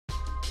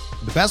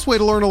The best way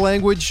to learn a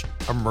language?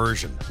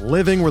 Immersion.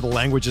 Living where the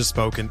language is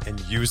spoken and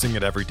using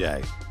it every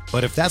day.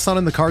 But if that's not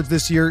in the cards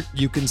this year,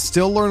 you can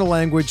still learn a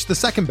language the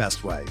second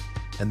best way,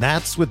 and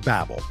that's with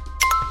Babbel.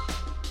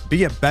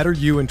 Be a better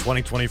you in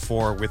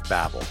 2024 with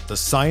Babbel, the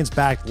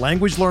science-backed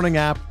language learning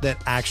app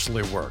that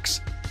actually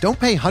works. Don't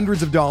pay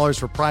hundreds of dollars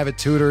for private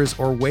tutors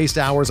or waste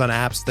hours on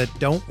apps that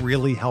don't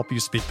really help you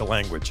speak the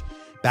language.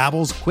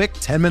 Babbel's quick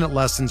 10-minute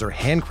lessons are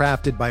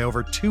handcrafted by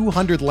over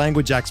 200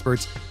 language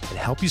experts and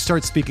help you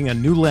start speaking a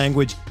new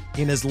language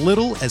in as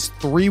little as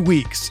 3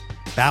 weeks.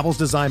 Babbel's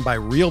designed by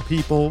real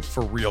people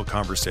for real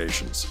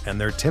conversations,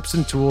 and their tips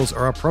and tools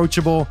are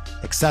approachable,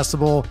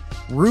 accessible,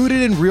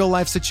 rooted in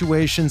real-life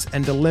situations,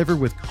 and delivered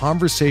with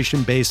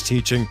conversation-based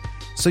teaching,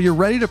 so you're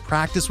ready to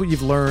practice what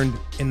you've learned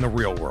in the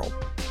real world.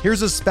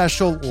 Here's a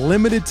special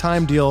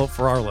limited-time deal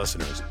for our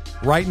listeners.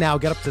 Right now,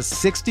 get up to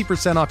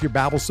 60% off your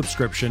Babbel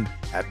subscription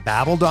at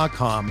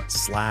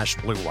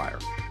babbel.com/Blue Wire.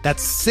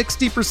 That's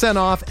 60%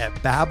 off at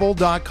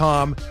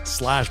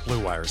babbel.com/Blue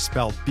Wire,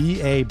 spelled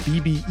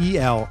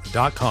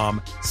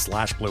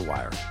BABBEL.com/Blue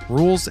Wire.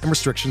 Rules and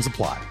restrictions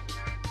apply.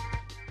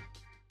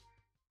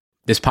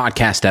 This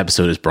podcast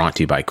episode is brought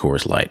to you by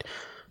Coors Light.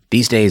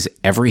 These days,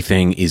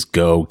 everything is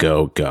go,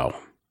 go, go.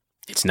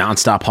 It's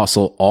nonstop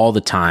hustle all the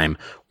time.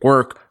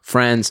 Work,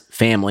 friends,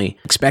 family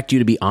expect you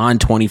to be on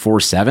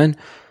 24/7.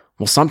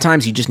 Well,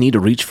 sometimes you just need to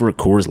reach for a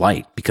Coors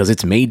Light because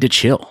it's made to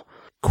chill.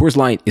 Coors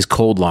Light is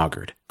cold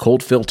lagered,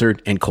 cold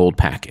filtered, and cold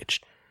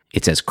packaged.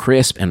 It's as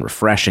crisp and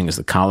refreshing as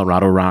the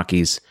Colorado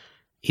Rockies.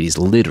 It is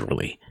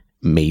literally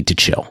made to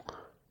chill.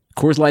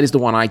 Coors Light is the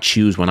one I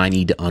choose when I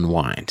need to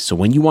unwind. So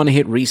when you want to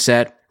hit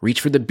reset,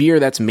 reach for the beer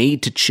that's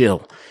made to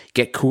chill.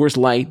 Get Coors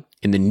Light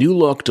in the new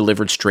look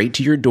delivered straight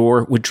to your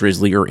door with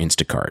Drizzly or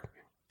Instacart.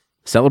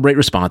 Celebrate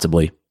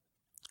responsibly.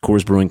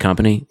 Coors Brewing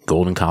Company,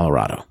 Golden,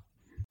 Colorado.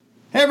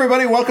 Hey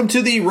everybody, welcome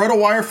to the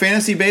RotoWire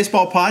Fantasy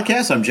Baseball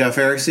Podcast. I'm Jeff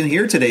Erickson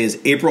here. Today is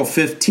April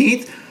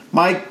 15th.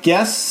 My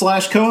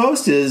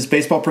guest/co-host is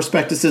Baseball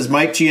Prospectus's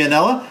Mike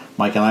Gianella.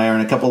 Mike and I are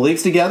in a couple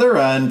leagues together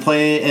and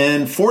play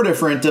in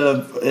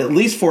at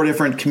least four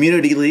different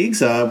community leagues.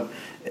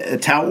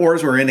 Tout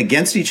Wars, we're in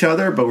against each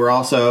other, but we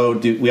also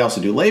do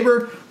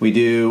Labor. We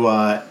do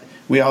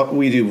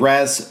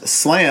Raz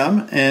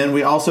Slam, and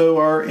we also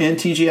are in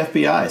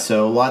TGFBI.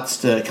 So lots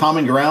to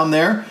common ground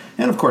there.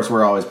 And, of course,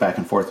 we're always back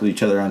and forth with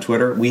each other on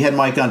Twitter. We had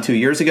Mike on 2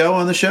 years ago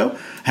on the show.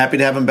 Happy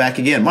to have him back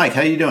again. Mike,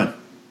 how you doing?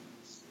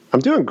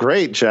 I'm doing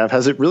great, Jeff.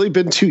 Has it really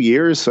been 2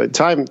 years?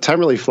 Time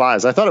really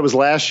flies. I thought it was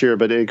last year,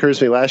 but it occurs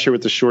to me last year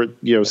with the short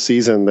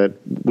season that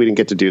we didn't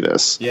get to do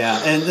this. Yeah,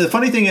 and the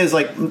funny thing is,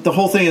 the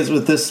whole thing is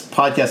with this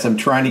podcast, I'm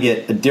trying to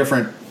get a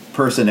different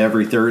person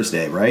every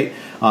Thursday, right?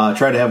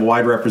 Try to have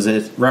wide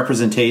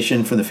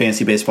representation from the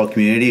fantasy baseball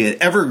community,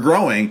 ever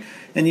growing.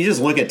 And you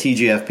just look at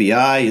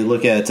TGFBI, you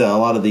look at a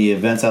lot of the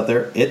events out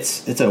there.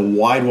 It's a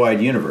wide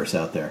universe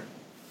out there.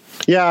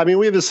 Yeah, I mean,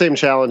 we have the same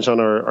challenge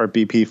on our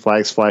BP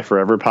Flags Fly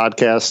Forever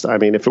podcast. I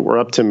mean, if it were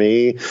up to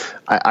me,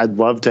 I'd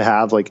love to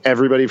have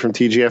everybody from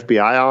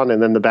TGFBI on,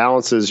 and then the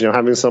balance is,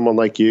 having someone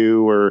like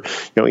you or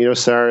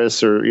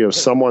Saris or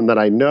someone that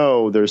I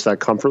know. There's that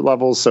comfort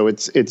level, so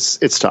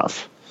it's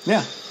tough.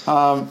 Yeah,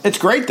 it's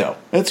great though.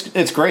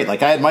 It's great. I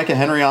had Micah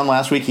Henry on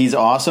last week. He's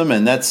awesome,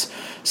 and that's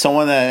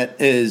someone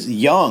that is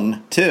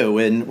young too.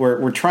 And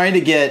we're trying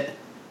to get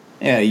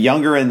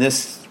younger in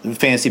this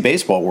fantasy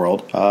baseball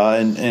world,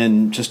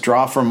 and just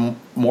draw from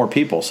more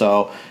people.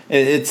 So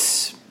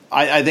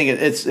I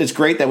think it's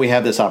great that we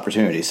have this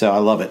opportunity. So I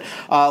love it.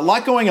 A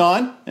lot going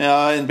on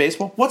in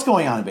baseball. What's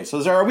going on in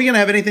baseball? Are we going to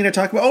have anything to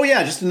talk about? Oh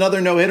yeah, just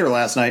another no-hitter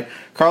last night.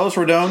 Carlos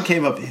Rodon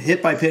came up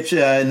hit by pitch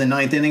in the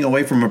ninth inning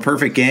away from a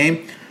perfect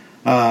game.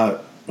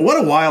 What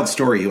a wild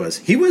story he was.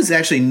 He was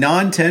actually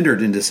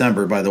non-tendered in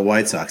December by the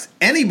White Sox.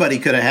 Anybody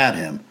could have had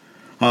him.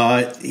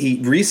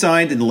 He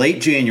re-signed in late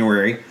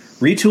January,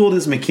 retooled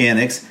his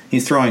mechanics.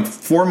 He's throwing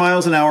 4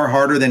 miles an hour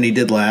harder than he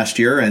did last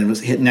year and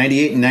was hit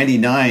 98 and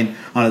 99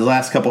 on his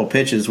last couple of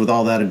pitches with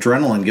all that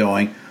adrenaline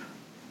going.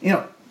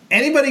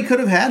 Anybody could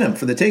have had him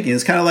for the taking.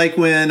 It's kind of like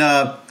when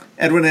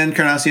Edwin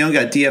Encarnacion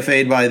got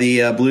DFA'd by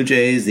the Blue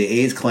Jays. The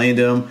A's claimed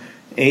him.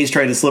 A's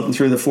tried to slip him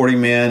through the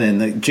 40-man,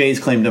 and the Jays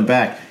claimed him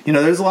back.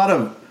 There's a lot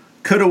of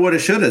coulda, woulda,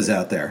 shouldas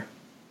out there.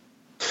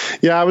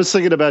 Yeah, I was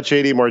thinking about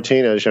JD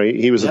Martinez.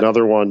 He was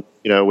another one,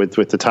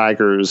 with the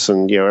Tigers,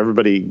 and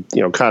everybody,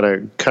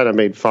 kind of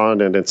made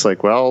fun, and it's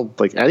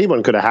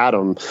anyone could have had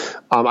him.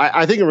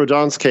 I think in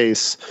Rodon's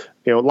case,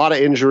 a lot of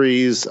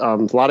injuries, a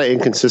lot of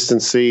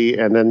inconsistency,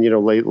 and then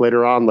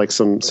later on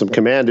some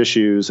command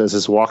issues as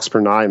his walks per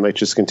nine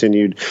just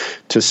continued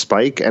to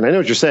spike. And I know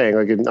what you're saying.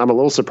 I'm a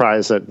little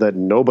surprised that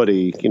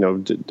nobody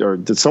or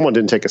that someone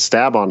didn't take a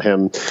stab on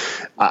him.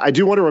 I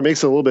do wonder what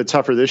makes it a little bit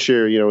tougher this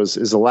year. Is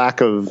the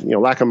lack of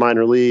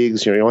minor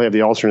leagues. You only have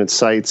the alternate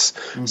sites.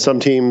 Mm-hmm. Some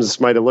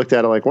teams might have looked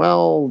at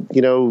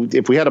it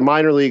if we had a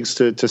minor leagues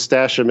to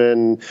stash him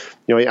in.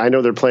 I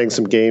know they're playing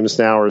some games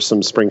now or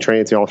some spring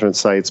training at the alternate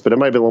sites, but it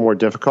might be a little more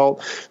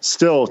difficult.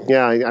 Still,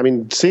 yeah, I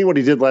mean, seeing what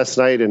he did last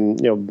night and,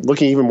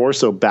 looking even more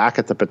so back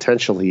at the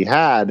potential he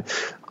had,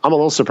 I'm a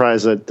little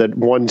surprised that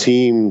one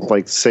team,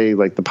 like say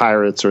like the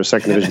Pirates or a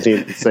second division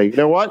team, say, you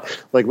know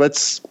what, like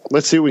let's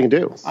see what we can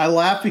do. I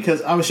laugh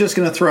because I was just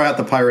going to throw out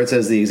the Pirates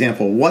as the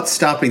example. What's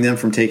stopping them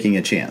from taking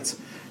a chance?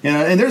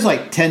 And there's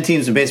like 10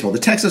 teams in baseball. The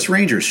Texas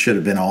Rangers should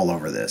have been all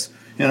over this.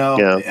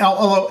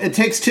 Although it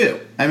takes two.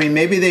 I mean,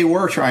 maybe they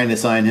were trying to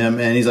sign him,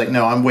 and he's like,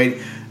 no, I'm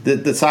waiting.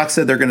 The Sox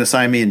said they're going to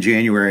sign me in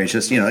January. It's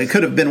just, it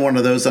could have been one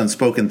of those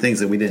unspoken things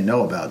that we didn't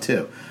know about,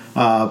 too.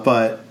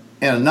 But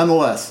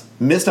nonetheless,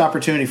 missed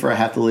opportunity for a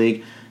half the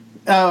league.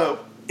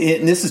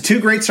 This is two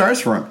great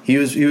starts for him. He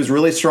was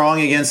really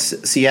strong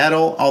against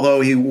Seattle,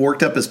 although he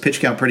worked up his pitch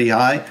count pretty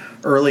high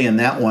early in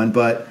that one.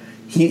 But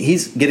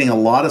he's getting a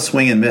lot of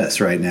swing and miss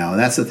right now, and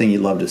that's the thing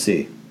you'd love to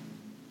see.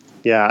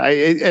 Yeah,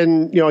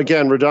 again,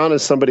 Rodon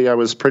is somebody I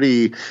was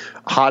pretty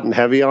hot and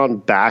heavy on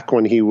back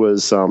when he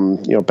was,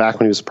 back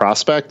when he was a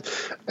prospect.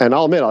 And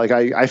I'll admit, like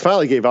I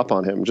finally gave up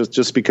on him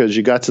just because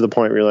you got to the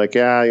point where you're like,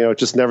 it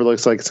just never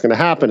looks like it's going to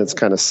happen. It's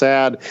kind of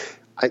sad.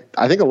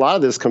 I think a lot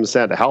of this comes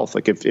down to health.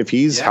 Like if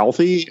he's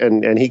healthy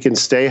and he can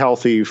stay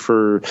healthy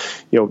for,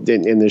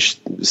 in this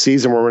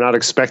season where we're not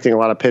expecting a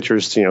lot of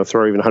pitchers to,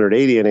 throw even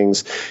 180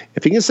 innings,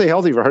 if he can stay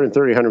healthy for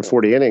 130,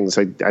 140 innings,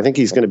 I think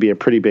he's going to be a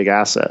pretty big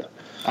asset.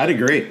 I'd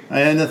agree.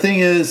 And the thing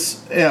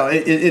is,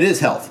 it is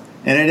health,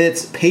 and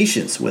it's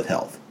patience with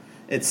health.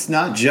 It's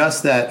not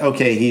just that,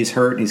 okay, he's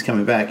hurt and he's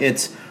coming back.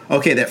 It's,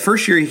 okay, that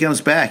first year he comes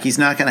back, he's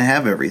not going to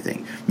have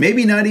everything.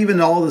 Maybe not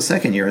even all of the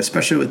second year,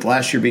 especially with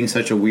last year being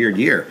such a weird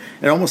year.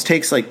 It almost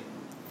takes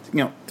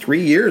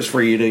 3 years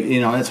for you to,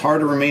 it's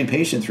hard to remain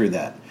patient through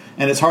that.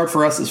 And it's hard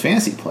for us as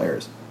fantasy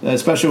players,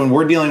 especially when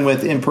we're dealing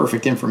with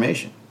imperfect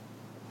information.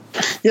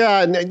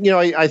 Yeah, and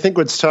I think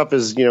what's tough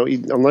is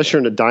unless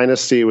you're in a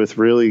dynasty with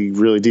really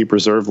really deep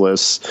reserve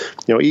lists,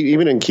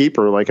 even in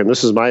keeper, and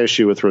this is my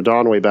issue with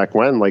Rodon way back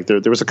when,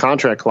 there was a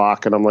contract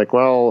clock, and I'm like,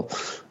 well,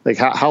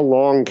 how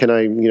long can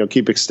I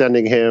keep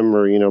extending him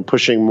or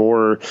pushing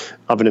more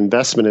of an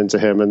investment into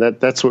him, and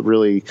that's what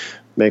really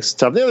makes it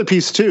tough. The other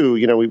piece too,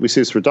 we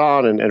see this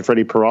Rodon and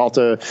Freddie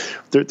Peralta.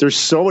 There's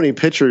so many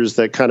pitchers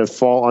that kind of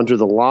fall under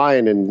the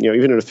line, and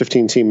even in a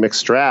 15-team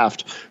mixed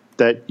draft,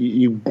 that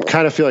you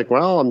kind of feel like,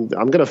 well, I'm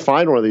going to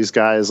find one of these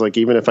guys,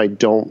 even if I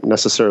don't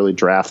necessarily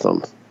draft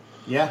them.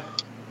 Yeah,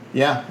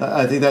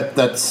 I think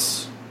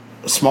that's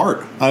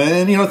smart.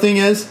 And the thing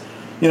is,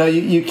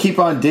 you keep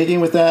on digging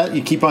with that.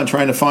 You keep on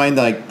trying to find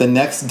the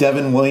next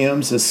Devin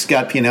Williams, as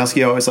Scott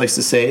Pianowski always likes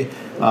to say.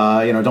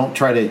 Don't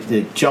try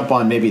to jump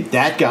on maybe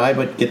that guy,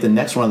 but get the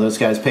next one of those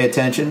guys. Pay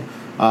attention.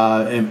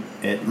 And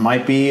it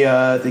might be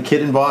the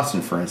kid in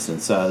Boston, for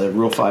instance, the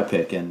Rule 5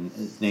 pick, and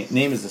his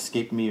name has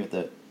escaped me with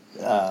the.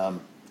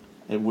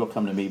 It will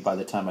come to me by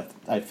the time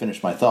I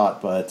finish my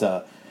thought, but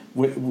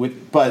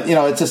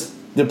it's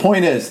just the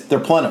point is they're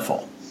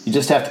plentiful. You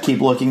just have to keep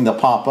looking; they'll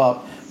pop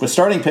up. With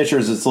starting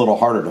pitchers, it's a little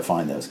harder to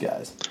find those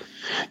guys.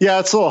 Yeah,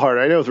 it's a little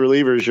harder. I know with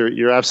relievers,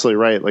 you're absolutely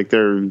right.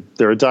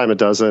 They're a dime a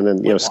dozen,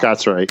 and Whitlock.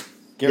 Scott's right.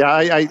 Yeah,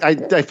 I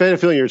had a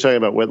feeling you were talking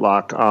about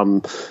Whitlock.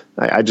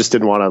 I just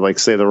didn't want to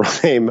say the wrong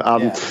name.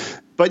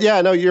 But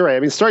yeah, no, you're right. I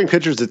mean, starting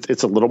pitchers,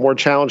 it's a little more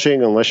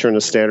challenging unless you're in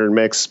a standard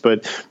mix.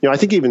 But I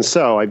think even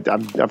so, I've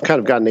kind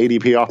of gotten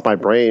ADP off my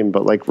brain.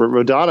 But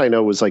Rodon, I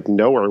know was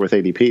nowhere with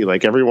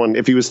ADP. Everyone,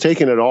 if he was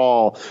taken at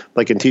all,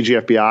 in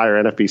TGFBI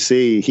or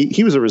NFBC,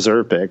 he was a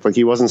reserve pick.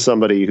 He wasn't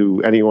somebody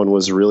who anyone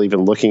was really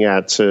even looking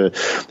at.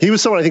 He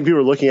was someone I think people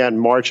were looking at in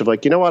March of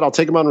I'll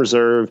take him on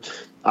reserve.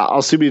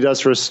 I'll see what he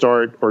does for a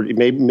start or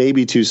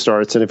maybe 2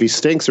 starts. And if he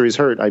stinks or he's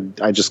hurt,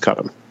 I just cut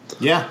him.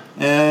 Yeah,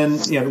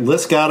 and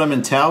List got him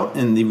in tout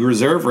in the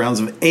reserve rounds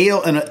of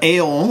an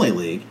AL only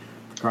league,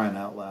 crying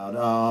out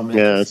loud.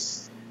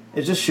 Yes,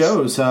 it just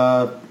shows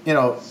how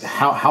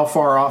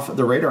far off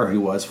the radar he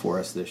was for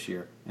us this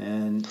year.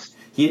 And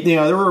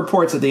there were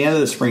reports at the end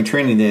of the spring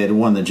training they had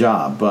won the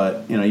job,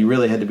 but you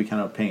really had to be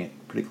kind of paying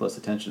pretty close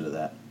attention to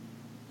that.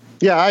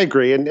 Yeah, I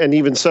agree. And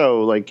even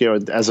so,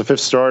 as a 5th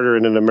starter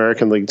in an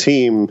American League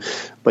team,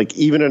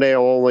 even an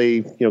AL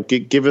only,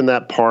 given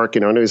that park, I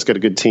know he's got a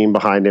good team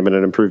behind him and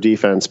an improved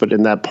defense, but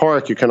in that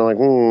park, you're kind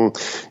of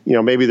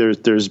maybe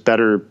there's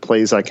better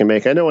plays I can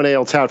make. I know an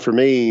AL tout for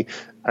me,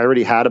 I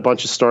already had a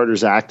bunch of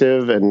starters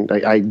active, and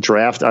I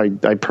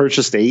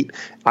purchased 8.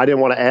 I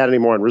didn't want to add any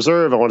more in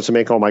reserve. I wanted to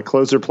make all my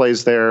closer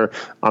plays there.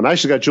 I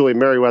actually got Julian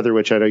Merriweather,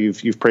 which I know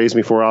you've praised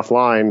me for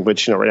offline,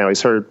 which right now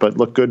he's hurt, but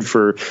looked good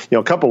for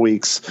a couple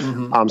weeks.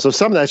 Mm-hmm. So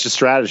some of that's just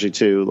strategy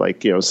too.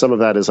 Some of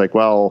that is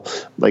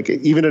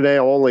even in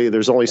AL only,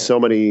 there's only so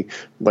many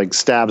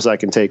stabs I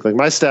can take.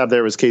 My stab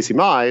there was Casey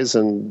Mize,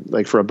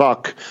 and for a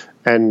buck.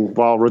 And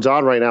while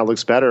Rodon right now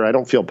looks better, I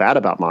don't feel bad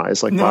about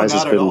Mize. No, Mize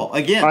not at all.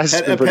 Again,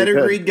 a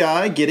pedigreed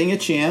guy getting a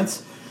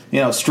chance.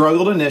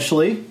 Struggled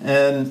initially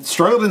and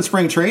struggled in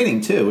spring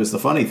training too. Is the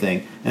funny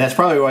thing, and that's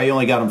probably why you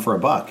only got him for a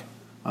buck.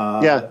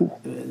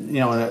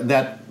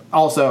 That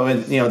also,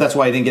 and that's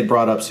why he didn't get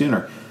brought up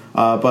sooner.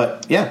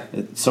 But yeah,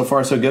 so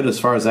far so good as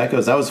far as that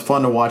goes. That was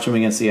fun to watch him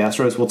against the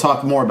Astros. We'll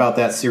talk more about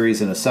that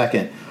series in a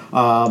second.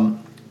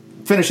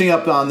 Finishing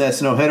up on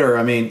this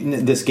no-hitter,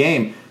 this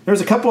game,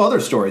 There's a couple other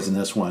stories in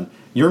this one.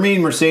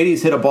 Yermin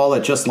Mercedes hit a ball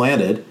that just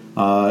landed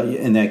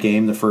in that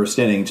game, the first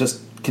inning,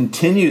 just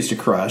continues to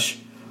crush.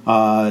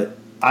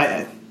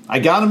 I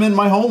got him in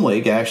my home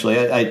league, actually.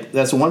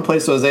 That's the one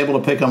place I was able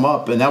to pick him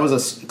up, and that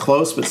was a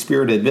close but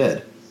spirited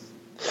bid.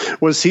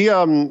 Was he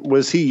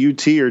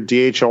UT or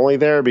DH only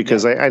there?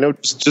 Because I know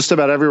just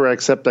about everywhere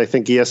except I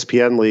think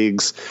ESPN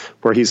leagues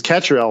where he's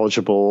catcher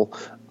eligible.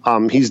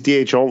 He's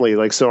DH only.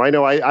 Like, so I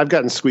know I've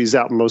gotten squeezed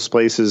out in most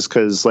places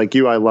because, like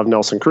you, I love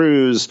Nelson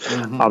Cruz.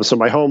 So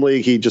my home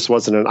league, he just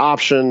wasn't an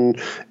option.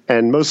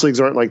 And most leagues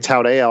aren't like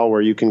Tout AL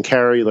where you can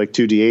carry like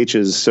 2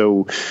 DHs.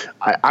 So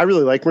I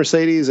really like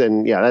Mercedes,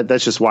 and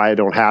that's just why I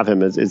don't have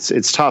him.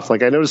 It's tough.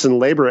 Like I noticed in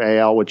Labor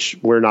AL, which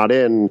we're not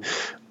in,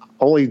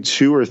 only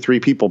 2 or 3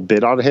 people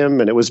bid on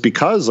him, and it was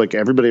because like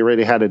everybody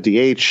already had a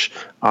DH.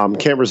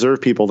 Can't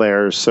reserve people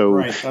there, so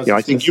right.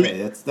 I think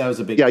that was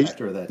a big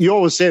factor of that. You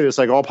always say this,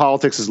 like all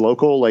politics is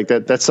local, like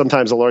that's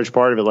sometimes a large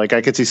part of it. Like I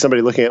could see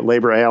somebody looking at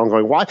Labor AL and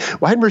going, why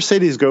did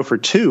Mercedes go for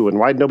 2 and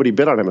why did nobody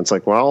bid on him? It's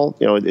like, well,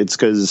 it's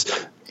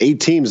because 8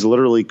 teams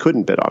literally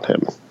couldn't bid on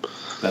him.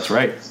 That's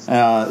right.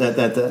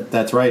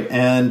 That's right,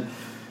 and.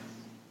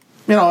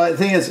 The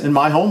thing is, in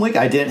my home league,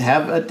 I didn't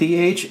have a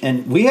DH,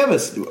 and we got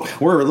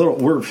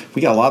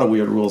a lot of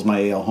weird rules.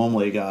 My AL home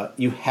league,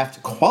 you have to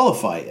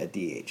qualify a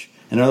DH.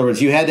 In other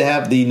words, you had to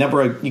have the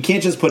number of. You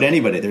can't just put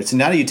anybody there. It's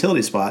not a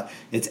utility spot.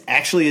 It's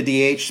actually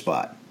a DH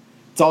spot.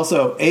 It's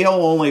also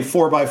AL only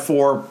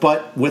 4x4,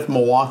 but with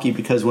Milwaukee,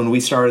 because when we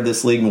started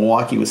this league,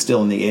 Milwaukee was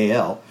still in the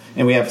AL,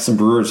 and we have some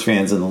Brewers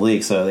fans in the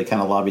league, so they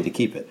kind of lobbied to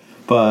keep it.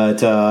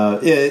 But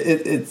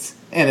it's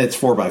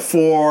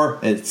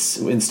 4x4. It's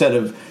instead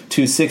of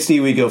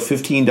 $260, we go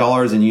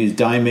 $15 and use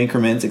dime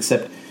increments.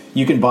 Except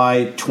you can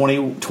buy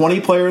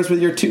 20 players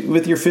with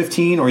your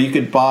 15, or you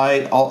could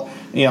buy all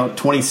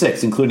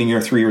 26, including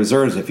your 3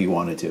 reserves if you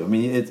wanted to. I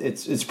mean,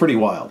 it's pretty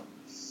wild.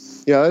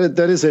 Yeah,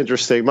 that is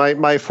interesting. My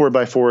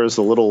 4x4 is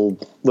a little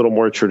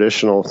more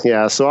traditional.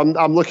 Yeah, so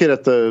I'm looking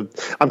at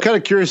I'm kind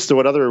of curious to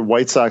what other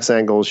White Sox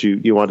angles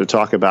you want to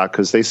talk about,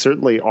 because they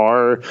certainly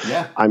are.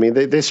 Yeah. I mean,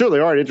 they certainly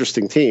are an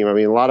interesting team. I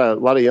mean, a lot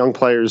of young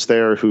players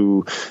there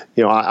who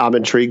I'm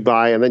intrigued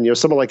by, and then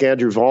someone like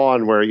Andrew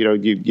Vaughn, where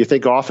you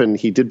think often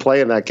he did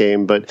play in that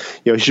game, but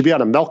he should be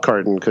on a milk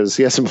carton because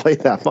he hasn't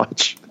played that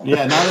much.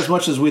 Yeah, not as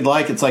much as we'd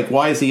like. It's like,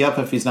 why is he up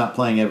if he's not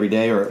playing every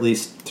day, or at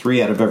least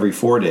 3 out of every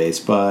 4 days?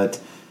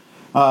 But.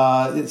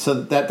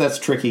 So that's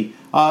tricky.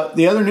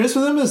 The other news for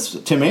them is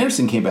Tim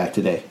Anderson came back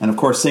today, and of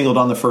course singled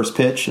on the first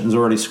pitch and has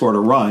already scored a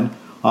run.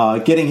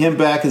 Getting him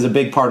back is a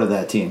big part of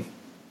that team.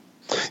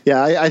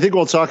 Yeah, I think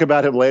we'll talk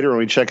about him later when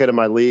we check into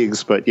my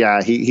leagues. But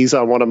yeah, he's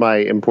on one of my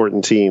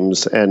important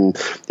teams, and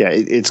yeah,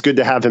 it's good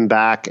to have him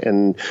back.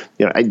 And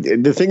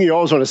the thing you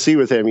always want to see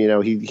with him,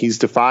 he's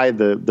defied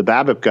the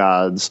BABIP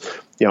gods.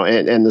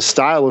 And the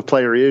style of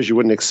player he is, you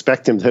wouldn't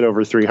expect him to hit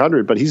over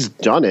 300, but he's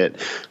done it.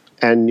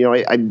 And,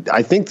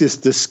 I think the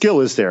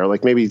skill is there.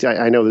 Like maybe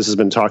I know this has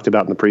been talked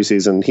about in the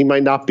preseason. He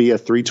might not be a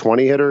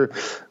 320 hitter,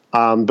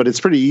 but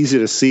it's pretty easy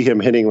to see him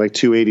hitting like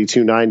 280,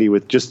 290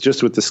 with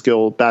just with the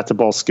skill, bat to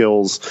ball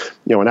skills,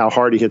 and how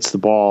hard he hits the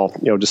ball,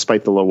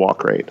 despite the low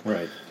walk rate.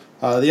 Right.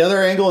 The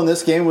other angle in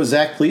this game was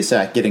Zach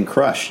Plesac getting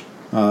crushed.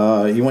 He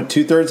went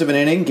 2/3 of an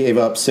inning, gave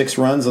up 6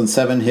 runs on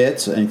 7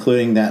 hits,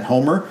 including that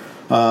homer.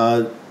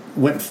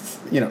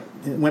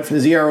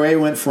 His ERA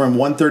went from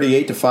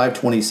 138 to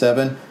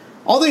 527.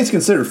 All things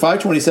considered,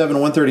 527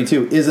 and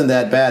 132 isn't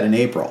that bad in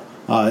April.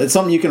 It's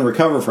something you can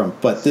recover from,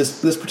 but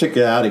this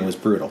particular outing was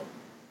brutal.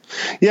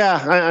 Yeah,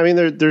 I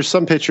mean, there's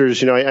some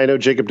pitchers. I know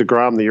Jacob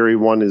deGrom, the year he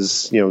won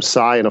his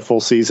Cy in a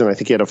full season. I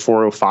think he had a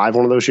 4.05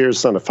 one of those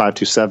years, not a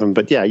 5.27.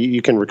 But yeah,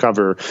 you can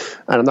recover.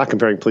 And I'm not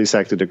comparing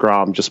Plesac to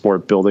deGrom, just more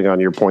building on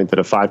your point that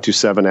a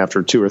 5.27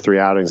 after 2 or 3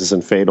 outings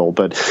isn't fatal.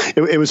 But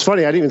it was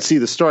funny. I didn't even see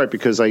the start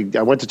because I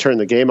went to turn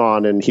the game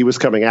on and he was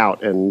coming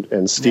out, and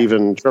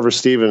Trevor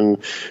Steven,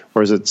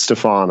 or is it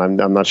Stefan?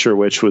 I'm not sure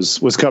which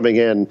was coming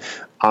in.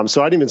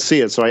 So I didn't even see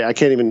it. So I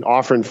can't even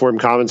offer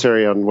informed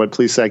commentary on what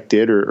Plesac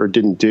did or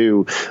didn't do.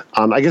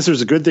 I guess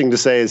there's a good thing to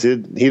say is he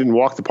didn't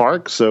walk the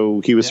park, so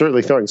he was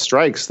certainly throwing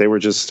strikes. They were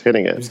just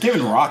hitting it. He was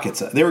giving rockets.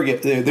 They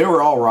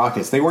were all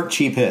rockets. They weren't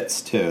cheap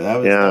hits too. That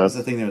was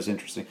the thing that was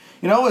interesting.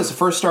 It was the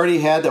first start he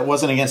had that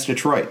wasn't against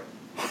Detroit.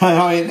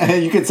 I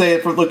mean, you could say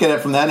it look at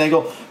it from that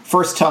angle.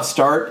 First tough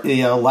start.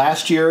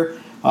 Last year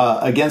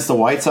against the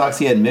White Sox,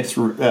 he had mixed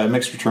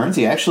returns.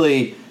 He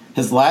actually.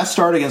 His last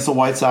start against the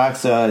White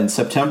Sox in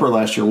September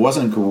last year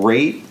wasn't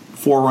great,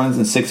 4 runs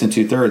and 6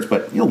 2/3,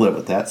 but you'll live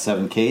with that.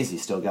 7 Ks he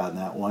still got in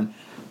that one.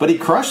 But he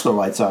crushed the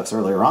White Sox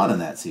earlier on in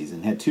that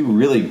season. Had 2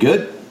 really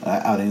good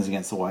outings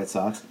against the White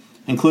Sox,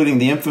 including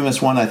the infamous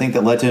one, I think,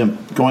 that led to him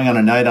going on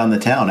a night on the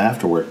town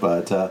afterward.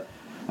 But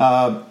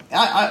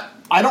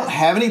I don't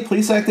have any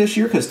Plesac this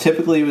year because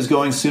typically he was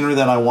going sooner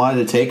than I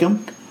wanted to take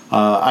him.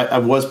 I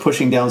was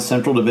pushing down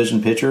Central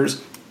Division pitchers.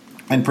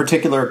 In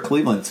particular,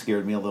 Cleveland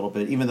scared me a little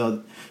bit, even though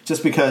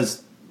just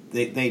because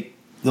the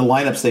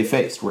lineups they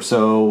faced were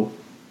so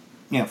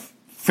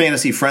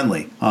fantasy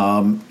friendly.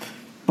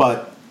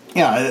 But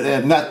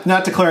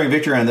not declaring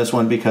victory on this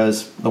one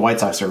because the White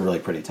Sox are really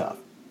pretty tough.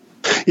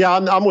 Yeah,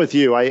 I'm with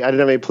you. I didn't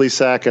have any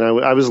Plesac,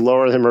 and I was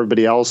lower than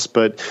everybody else.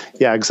 But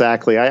yeah,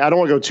 exactly. I don't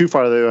want to go too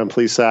far there on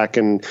Plesac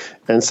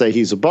and say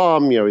he's a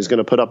bum. He's going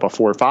to put up a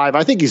 4.5.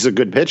 I think he's a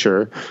good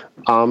pitcher.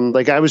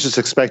 I was just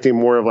expecting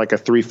more of like a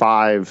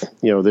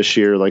 3.5. This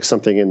year, like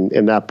something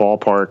in that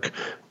ballpark.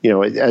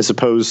 As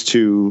opposed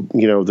to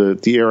the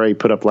ERA he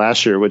put up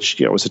last year, which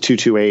was a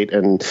 2.28.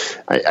 And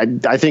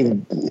I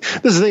think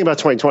this is the thing about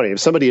 2020. If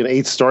somebody in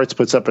 8 starts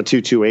puts up a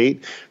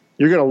 2.28.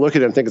 You're going to look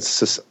at it and think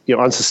it's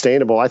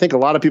unsustainable. I think a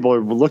lot of people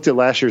have looked at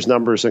last year's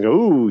numbers and go,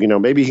 ooh,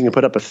 maybe he can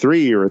put up a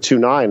 3 or a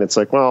 2.9. It's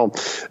like, well,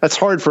 that's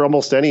hard for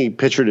almost any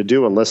pitcher to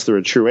do unless they're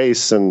a true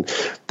ace. And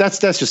that's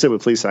just it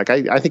with Plesac.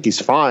 I think he's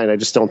fine. I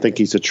just don't think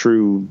he's a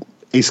true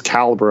ace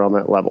caliber on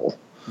that level.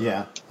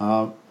 Yeah.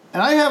 And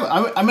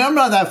I'm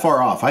not that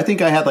far off. I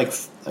think I had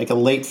like a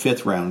late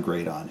 5th round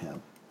grade on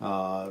him,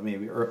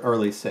 maybe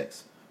early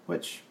 6th,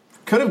 which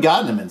could have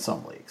gotten him in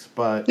some leagues,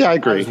 but yeah, I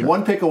agree. I was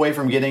one pick away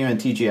from getting him in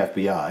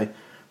TGFBI.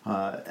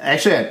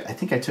 Actually, I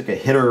think I took a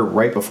hitter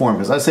right before him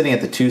because I was sitting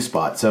at the 2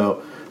 spot.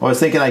 So I was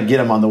thinking I'd get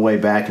him on the way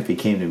back if he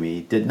came to me.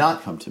 He did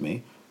not come to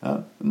me.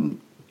 Who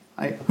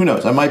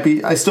knows? I might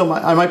be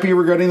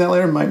regretting that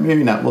later.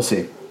 Maybe not. We'll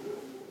see.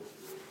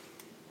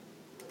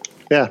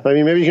 Yeah,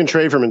 maybe you can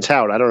trade for him in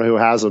tout. I don't know who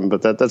has him,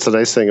 but that's the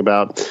nice thing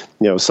about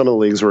some of the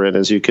leagues we're in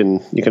is you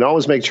can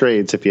always make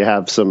trades if you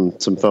have some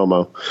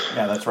FOMO.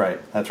 Yeah, that's right.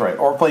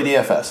 Or play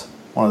DFS.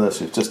 One of those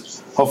two.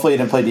 Just hopefully you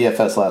didn't play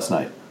DFS last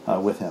night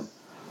with him.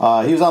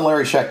 He was on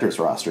Larry Schechter's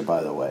roster,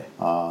 by the way.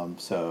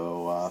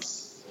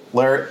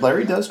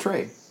 Larry does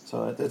trade,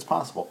 so it's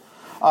possible.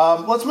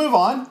 Let's move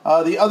on.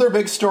 The other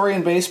big story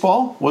in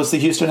baseball was the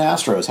Houston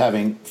Astros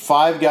having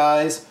 5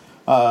 guys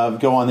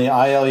go on the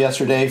IL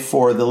yesterday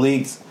for the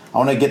league's. I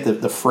want to get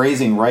the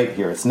phrasing right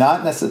here. It's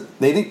not necessarily,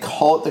 they didn't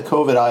call it the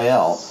COVID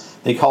IL.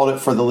 They called it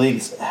for the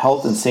league's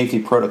health and safety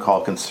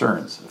protocol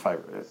concerns. It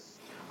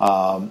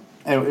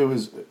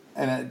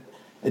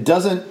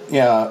doesn't. We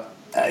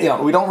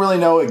don't really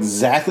know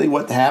exactly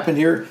what happened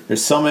here.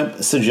 There's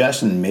some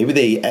suggestion maybe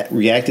they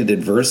reacted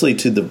adversely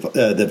to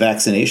the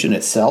vaccination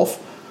itself.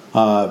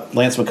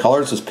 Lance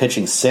McCullers was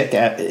pitching sick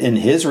in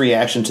his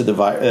reaction to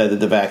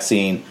the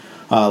vaccine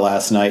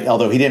last night,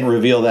 although he didn't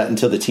reveal that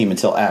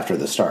until after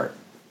the start.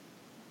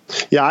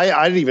 Yeah,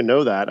 I didn't even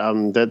know that.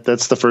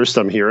 That's the first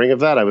I'm hearing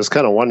of that. I was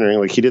kind of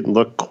wondering, he didn't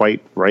look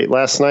quite right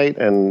last night,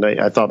 and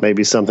I thought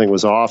maybe something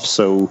was off.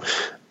 So,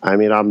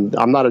 I'm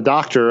not a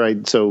doctor,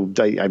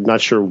 I'm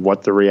not sure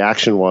what the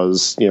reaction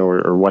was,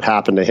 or what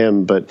happened to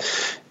him. But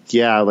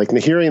yeah,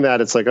 hearing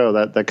that, it's like, oh,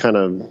 that kind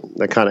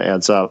of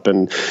adds up.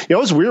 And it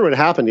was weird what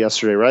happened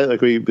yesterday, right?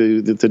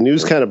 The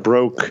news kind of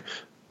broke.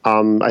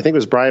 I think it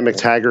was Brian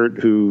McTaggart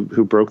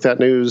who broke that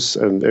news,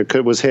 and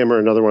it was him or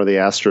another one of the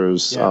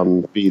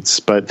Astros beats.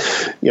 But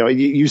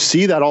you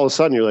see that all of a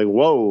sudden, you're like,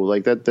 whoa,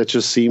 that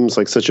just seems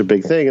like such a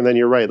big thing. And then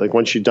you're right,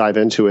 once you dive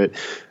into it,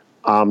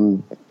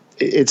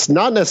 it's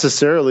not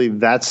necessarily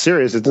that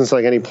serious. It isn't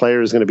like any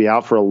player is going to be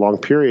out for a long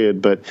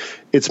period, but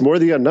it's more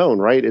the unknown,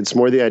 right? It's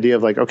more the idea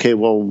of okay,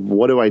 well,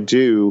 what do I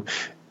do?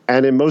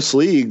 And in most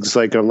leagues,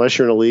 unless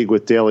you're in a league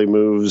with daily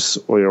moves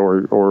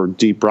or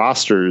deep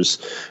rosters,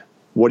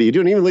 what do you do?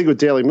 And even a league with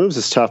daily moves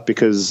is tough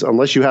because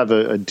unless you have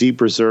a deep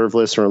reserve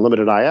list or a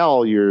limited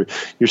IL, you're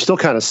still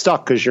kind of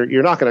stuck because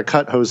you're not going to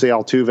cut Jose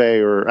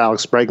Altuve or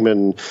Alex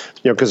Bregman,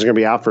 because they're going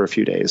to be out for a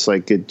few days.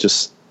 It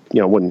just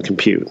wouldn't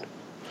compute.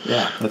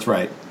 Yeah, that's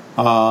right.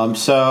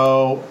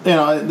 So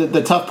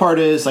the tough part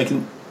is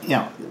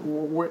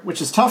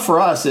which is tough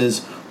for us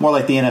is more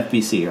like the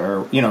NFBC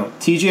or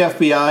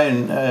TGFBI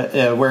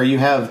and where you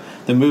have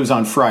the moves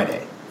on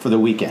Friday for the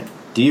weekend.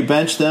 Do you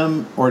bench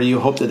them, or do you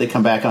hope that they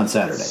come back on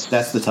Saturday?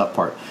 That's the tough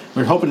part.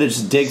 We're hoping to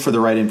just dig for the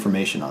right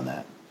information on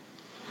that.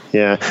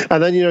 Yeah,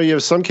 and then you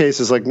have some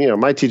cases my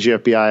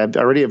TGFBI. I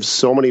already have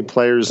so many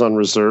players on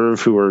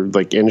reserve who are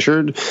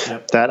injured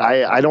that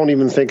I don't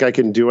even think I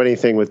can do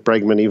anything with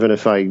Bregman, even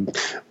if I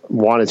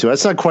wanted to.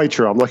 That's not quite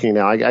true. I'm looking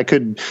now. I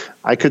could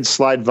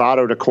slide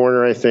Votto to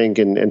corner, I think,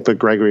 and put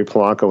Gregory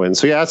Polanco in.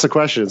 So yeah, that's the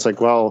question. It's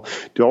well,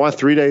 do I want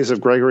 3 days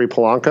of Gregory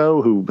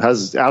Polanco, who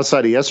has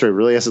outside of yesterday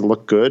really hasn't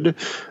looked good?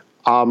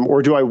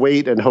 Or do I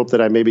wait and hope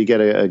that I maybe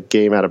get a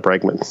game out of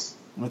Bregman?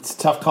 It's a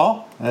tough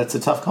call. It's a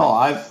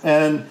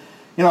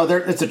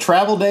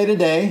travel day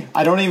today.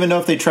 I don't even know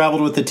if they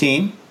traveled with the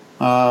team.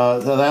 So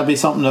that'd be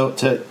something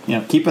to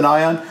keep an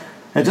eye on,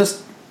 and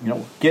just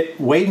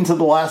wait until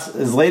the last,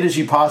 as late as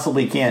you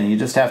possibly can. You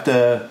just have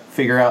to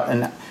figure out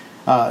and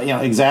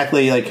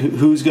exactly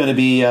who's going to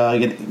be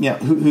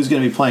who's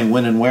going to be playing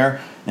when and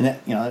where. And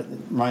that, it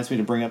reminds me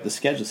to bring up the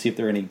schedule, see if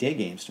there are any day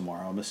games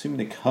tomorrow. I'm assuming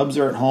the Cubs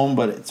are at home,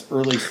 but it's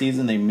early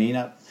season. They may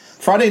not.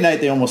 Friday night,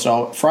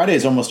 Friday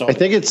is almost all. I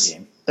think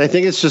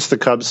it's just the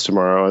Cubs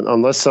tomorrow,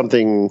 unless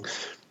something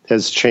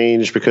has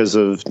changed because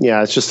of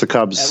it's just the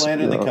Cubs.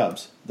 Atlanta and the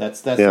Cubs.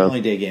 That's the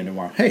only day game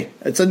tomorrow. Hey,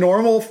 it's a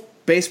normal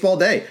baseball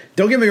day.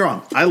 Don't get me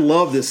wrong. I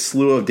love this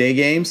slew of day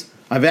games.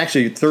 I've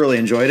actually thoroughly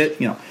enjoyed it.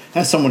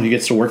 As someone who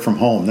gets to work from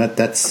home,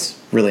 that's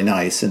really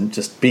nice, and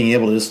just being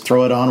able to just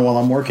throw it on while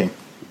I'm working.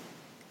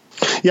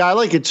 Yeah, I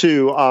like it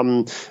too.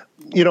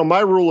 My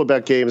rule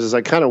about games is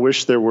I kind of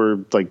wish there were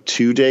like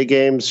 2-day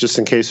games just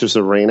in case there's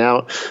a rain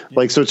out.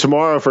 Like, so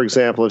tomorrow, for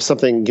example, if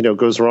something,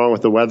 goes wrong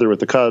with the weather with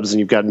the Cubs and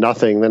you've got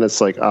nothing, then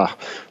it's like, I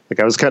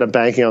was kind of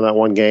banking on that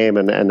one game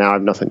and now I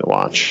have nothing to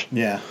watch.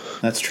 Yeah,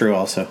 that's true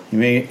also. You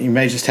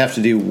may just have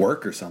to do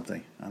work or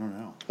something. I don't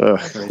know.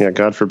 Yeah,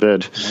 God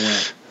forbid. Yeah,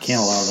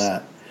 can't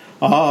allow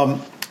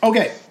that.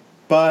 Okay.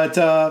 But,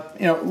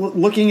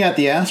 looking at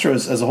the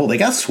Astros as a whole, they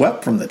got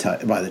swept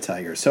by the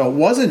Tigers. So it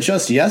wasn't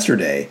just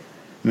yesterday.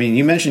 I mean,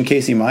 you mentioned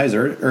Casey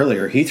Mizer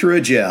earlier. He threw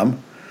a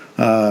gem.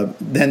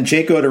 Then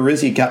Jake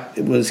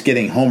Odorizzi was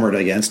getting homered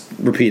against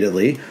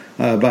repeatedly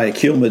by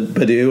Akil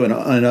Baddoo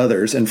and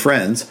others and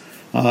friends.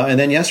 And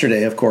then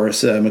yesterday, of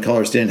course,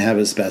 McCullers didn't have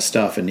his best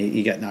stuff, and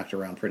he got knocked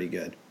around pretty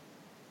good.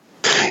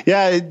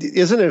 Yeah,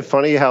 isn't it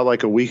funny how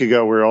like a week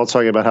ago we were all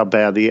talking about how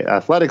bad the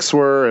Athletics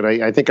were, and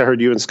I think I heard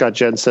you and Scott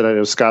Jensen. I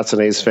know Scott's an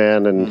A's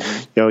fan, and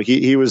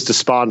he was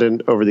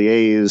despondent over the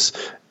A's.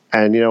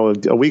 And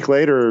a week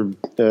later,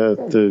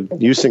 the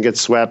Houston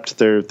gets swept.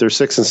 They're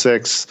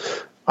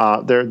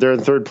 6-6. They're in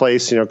third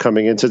place.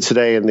 Coming into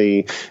today in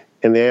the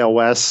AL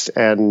West,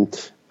 and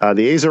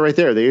the A's are right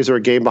there. The A's are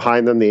a game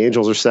behind them. The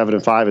Angels are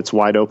 7-5. It's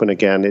wide open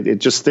again. It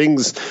just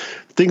things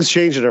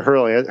change in a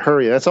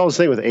hurry. That's always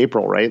the thing with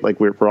April, right? Like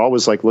we're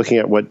always like looking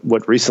at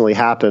what recently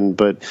happened,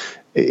 but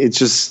it's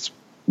just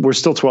we're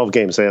still 12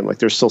 games in. Like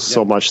there's still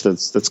so much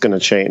that's going to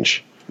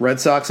change. Red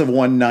Sox have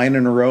won 9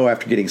 in a row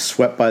after getting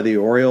swept by the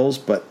Orioles,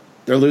 but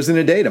they're losing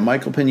today to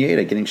Michael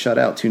Pineda getting shut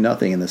out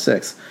 2-0 in the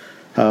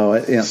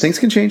 6th. Things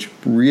can change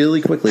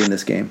really quickly in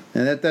this game,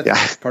 and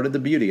that's part of the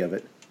beauty of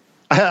it.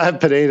 I have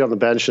Pineda on the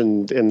bench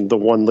in the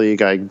one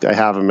league I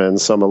have him in,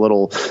 so I'm a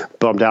little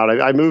bummed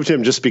out. I moved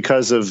him just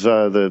because of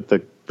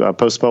the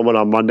postponement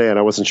on Monday, and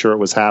I wasn't sure it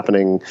was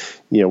happening,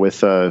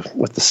 with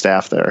the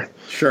staff there.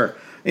 Sure.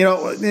 In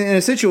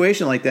a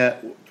situation like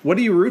that, what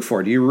do you root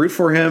for? Do you root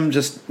for him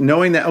just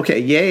knowing that,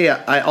 okay,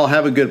 I'll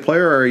have a good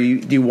player, or do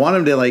you want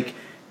him to like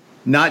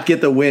not get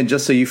the win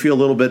just so you feel a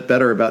little bit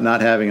better about not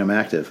having him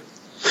active?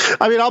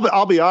 I mean,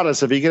 I'll be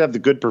honest. If he could have the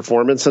good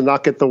performance and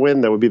not get the win,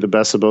 that would be the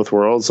best of both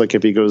worlds. Like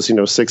if he goes,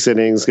 6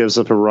 innings, gives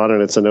up a run,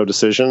 and it's a no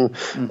decision,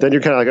 then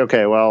you're kind of like,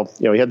 okay, well,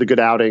 he had the good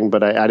outing,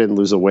 but I didn't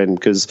lose a win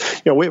because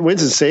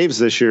wins and saves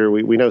this year.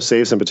 We know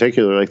saves in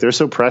particular, like they're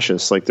so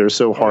precious, like they're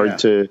so hard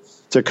to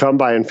come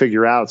by and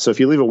figure out. So if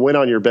you leave a win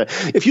on your bench,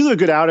 if you leave a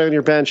good outing on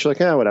your bench, you're like,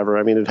 whatever.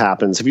 I mean, it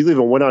happens. If you leave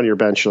a win on your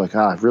bench, you're like,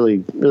 I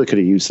really could have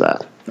used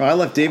that. I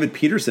left David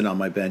Peterson on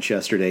my bench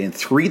yesterday in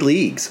 3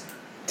 leagues.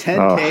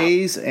 10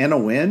 Ks and a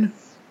win.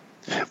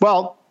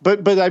 Well,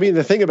 but I mean,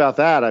 the thing about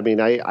that, I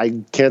mean,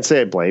 I can't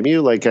say I blame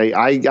you. Like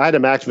I had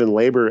him active in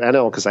labor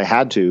NL because I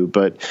had to,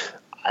 but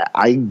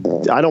I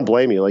don't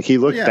blame you. Like he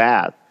looked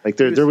bad. Like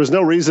there was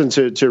no reason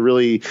to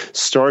really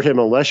start him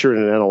unless you're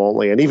in an NL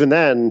only. And even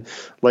then,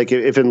 like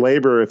if in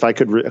labor, if I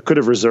could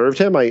have reserved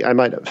him, I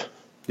might have.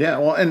 Yeah,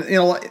 well, and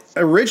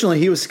originally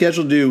he was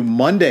scheduled to do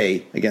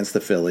Monday against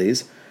the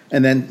Phillies,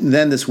 and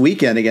then this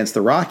weekend against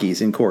the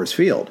Rockies in Coors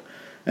Field.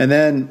 And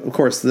then, of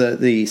course,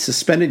 the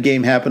suspended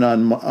game happened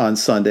on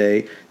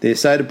Sunday. They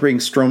decided to bring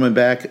Stroman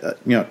back,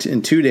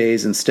 in 2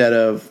 days instead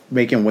of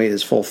making him wait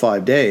his full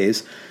 5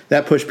 days.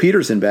 That pushed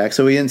Peterson back.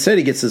 So instead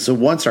he gets this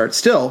 1 start.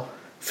 Still,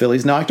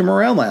 Phillies knocked him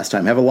around last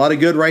time. Have a lot of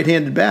good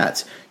right-handed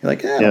bats. You're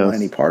like, I don't want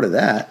any part of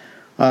that.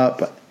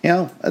 But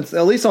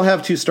at least I'll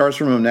have 2 starts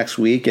from him next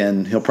week,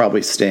 and he'll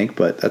probably stink,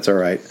 but that's all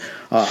right.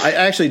 I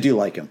actually do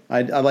like him.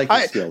 I like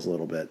his skills a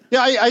little bit. Yeah,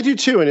 I do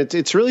too, and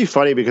it's really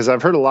funny because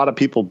I've heard a lot of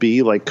people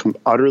be like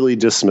utterly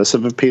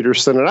dismissive of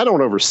Peterson, and I don't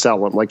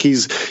oversell him. Like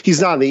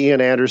he's not the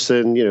Ian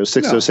Anderson,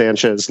 Sixto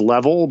Sanchez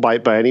level by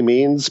any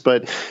means,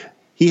 but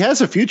he has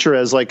a future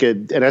as like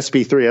an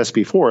SP3,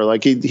 SP4.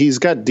 Like he's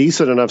got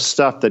decent enough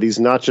stuff that he's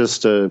not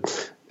just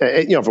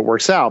if it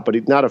works out, but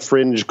he's not a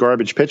fringe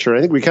garbage pitcher. And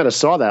I think we kind of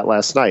saw that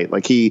last night.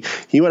 Like he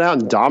went out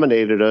and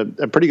dominated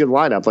a pretty good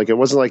lineup. Like it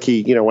wasn't like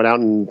he, went out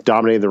and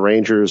dominated the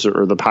Rangers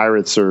or the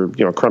Pirates or,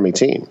 a crummy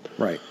team.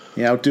 Right.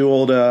 He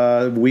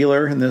outdueled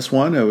Wheeler in this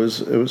one. It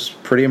was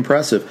pretty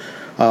impressive.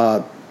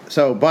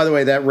 So by the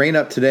way, that rain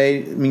up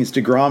today means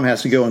DeGrom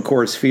has to go in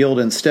Coors Field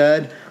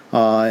instead.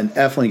 And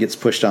Eflin gets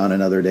pushed on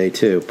another day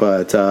too.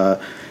 But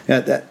I'm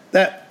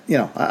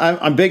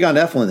big on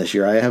Eflin this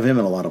year. I have him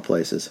in a lot of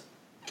places.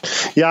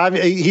 Yeah,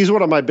 he's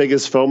one of my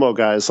biggest FOMO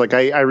guys. Like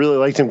I really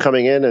liked him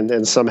coming in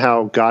and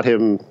somehow got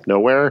him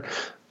nowhere.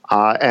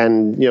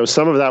 And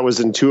some of that was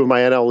in 2 of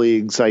my NL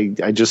leagues. I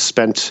just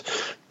spent.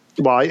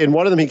 Well, in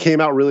one of them he came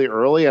out really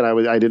early, and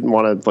I didn't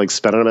want to like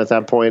spend on him at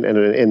that point. And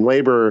in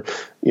labor,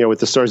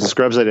 with the Stars and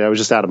Scrubs I was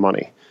just out of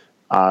money.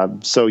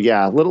 So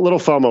yeah, little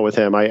FOMO with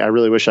him. I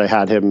really wish I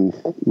had him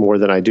more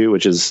than I do,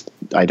 which is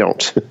I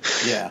don't.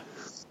 Yeah.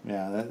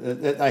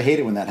 I hate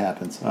it when that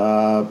happens.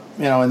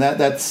 And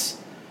that's.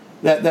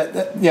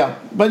 Yeah.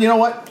 But you know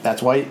what?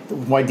 That's why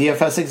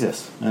DFS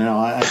exists.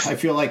 I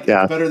feel like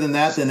it's better than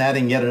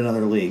adding yet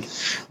another league.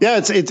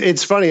 Yeah,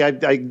 it's funny. I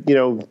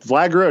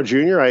Vlad Guerrero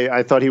Jr.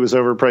 I thought he was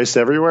overpriced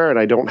everywhere, and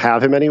I don't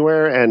have him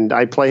anywhere, and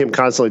I play him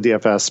constantly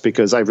DFS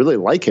because I really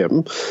like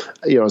him.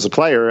 As a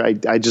player,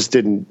 I just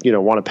didn't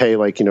want to pay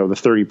the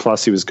 30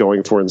 plus he was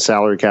going for in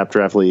salary cap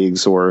draft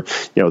leagues, or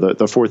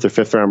the fourth or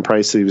fifth round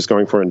price that he was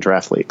going for in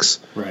draft leagues.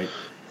 Right.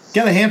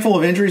 Got a handful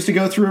of injuries to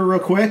go through real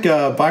quick.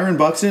 Byron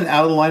Buxton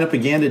out of the lineup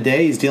again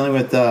today. He's dealing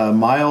with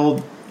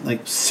mild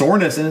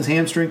soreness in his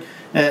hamstring.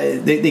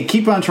 They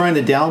keep on trying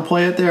to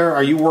downplay it there.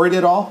 Are you worried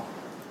at all?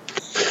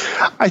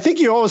 I think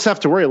you always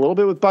have to worry a little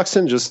bit with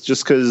Buxton just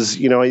because,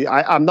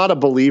 I'm not a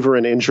believer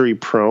in injury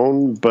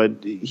prone, but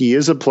he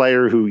is a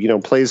player who,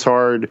 plays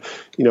hard.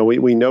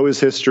 We know his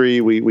history.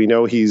 We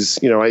know he's,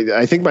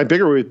 I think my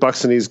bigger worry with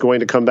Buxton, he's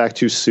going to come back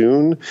too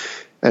soon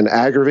and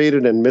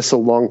aggravated and miss a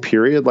long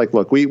period.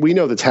 Look, we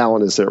know the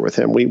talent is there with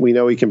him. We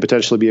know he can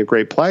potentially be a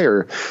great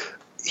player.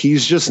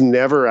 He's just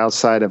never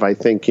outside of, I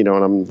think, and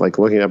I'm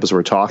looking up as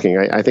we're talking,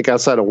 I think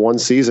outside of one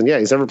season,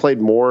 he's never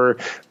played more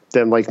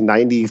than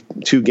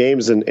 92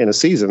 games in a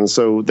season.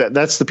 So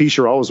that's the piece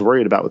you're always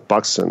worried about with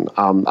Buxton.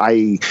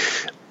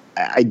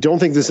 I don't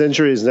think this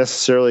injury is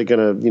necessarily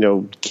going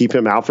to, keep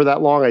him out for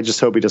that long. I just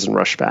hope he doesn't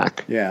rush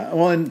back. Yeah.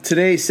 Well, and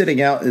today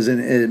sitting out is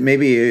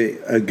maybe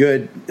a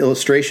good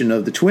illustration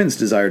of the Twins'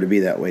 desire to be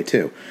that way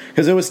too,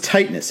 because there was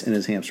tightness in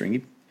his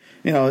hamstring.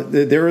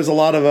 There was a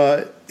lot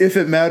of if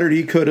it mattered,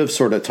 he could have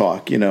sort of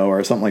talk,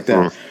 or something like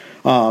that.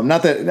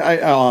 Not that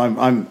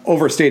I'm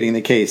overstating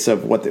the case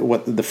of what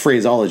the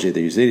phraseology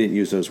they used. They didn't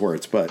use those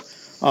words, but.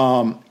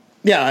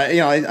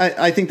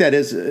 I think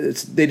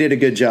that they did a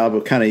good job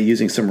of kind of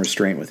using some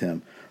restraint with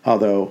him.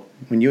 Although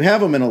when you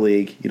have him in a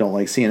league, you don't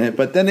like seeing it.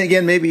 But then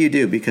again, maybe you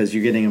do because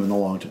you're getting him in the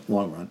long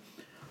run.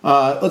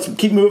 Let's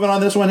keep moving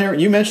on this one here.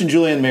 You mentioned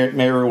Julian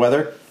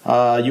Merriweather.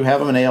 You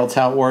have him in AL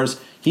Tout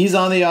Wars. He's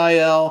on the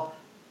IL.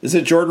 Is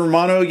it Jordan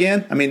Romano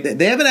again? I mean,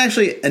 they haven't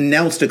actually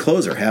announced a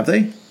closer, have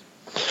they?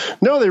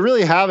 No, they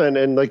really haven't.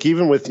 And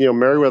even with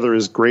Merriweather,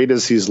 as great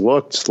as he's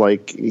looked,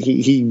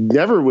 he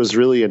never was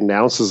really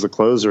announced as the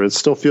closer. It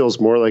still feels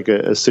more like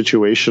a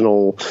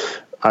situational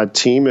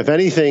team. If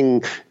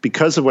anything,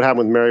 because of what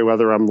happened with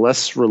Merriweather,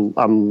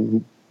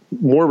 I'm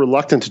more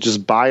reluctant to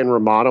just buy in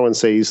Romano and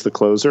say he's the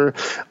closer.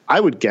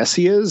 I would guess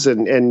he is,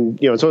 and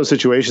it's one of those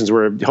situations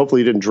where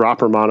hopefully you didn't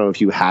drop Romano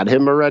if you had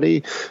him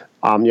already.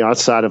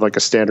 Outside of a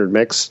standard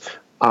mix.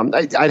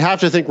 I'd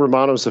have to think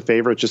Romano's the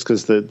favorite just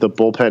because the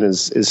bullpen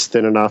is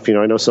thin enough.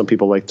 I know some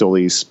people like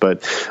Dolis,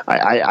 but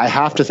I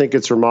have to think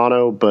it's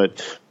Romano.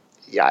 But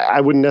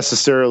I wouldn't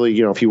necessarily,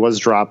 if he was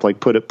dropped,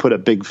 put a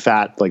big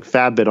fat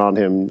bid on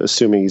him,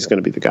 assuming he's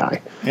going to be the guy.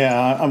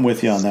 Yeah, I'm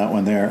with you on that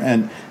one there.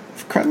 And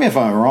correct me if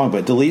I'm wrong,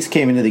 but Dolis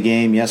came into the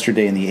game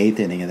yesterday in the 8th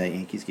inning of that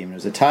Yankees game. It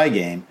was a tie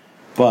game,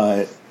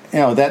 but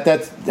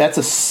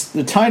that's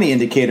a tiny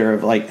indicator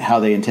of how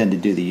they intend to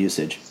do the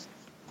usage.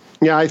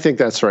 Yeah, I think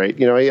that's right.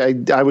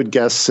 I would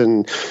guess.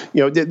 And,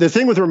 the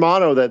thing with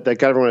Romano that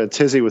got everyone a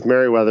tizzy with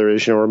Merriweather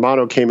is,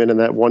 Romano came in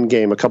that one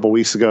game a couple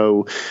weeks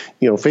ago,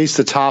 faced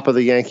the top of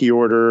the Yankee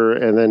order.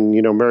 And then,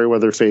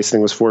 Merriweather facing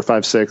was 4,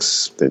 5,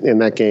 6 in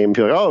that game.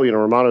 People are like,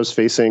 Romano's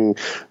facing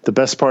the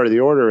best part of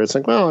the order. It's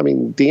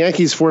the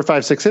Yankees 4,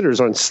 5, 6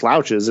 hitters aren't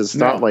slouches. It's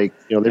not they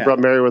brought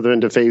Merriweather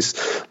in to face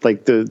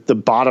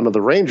the bottom of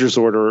the Rangers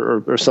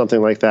order or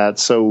something like that.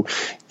 So,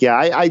 yeah,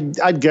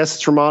 I'd guess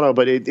it's Romano,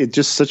 but it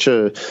just such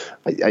a.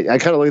 I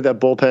kind of look at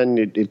that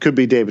bullpen. It could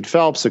be David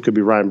Phelps. It could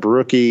be Ryan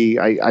Barucki.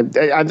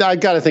 I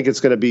got to think it's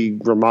going to be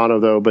Romano,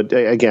 though. But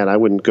again, I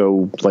wouldn't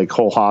go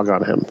whole hog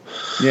on him.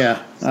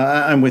 Yeah,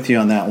 I'm with you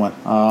on that one.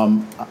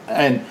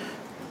 And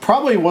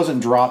probably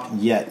wasn't dropped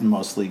yet in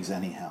most leagues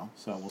anyhow.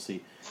 So we'll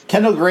see.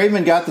 Kendall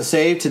Graveman got the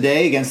save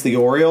today against the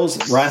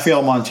Orioles.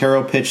 Rafael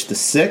Montero pitched the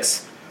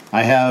 6th.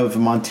 I have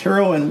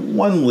Montero in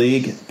one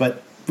league,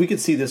 but we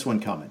could see this one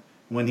coming.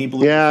 When he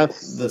blew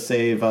the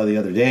save the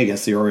other day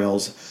against the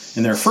Orioles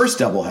in their first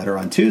doubleheader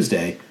on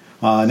Tuesday.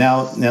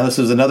 Now this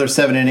is another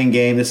 7-inning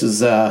game. This is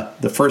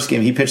the first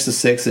game. He pitched the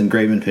 6th and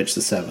Graveman pitched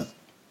the 7th.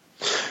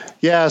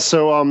 Yeah,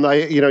 so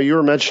you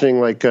were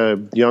mentioning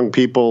young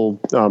people,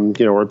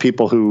 or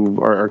people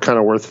who are kind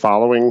of worth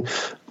following.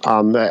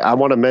 I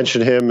want to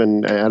mention him,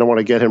 and I don't want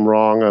to get him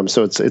wrong.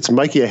 So it's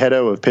Mikey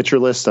Ajedo of Pitcher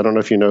List. I don't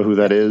know if you know who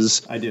that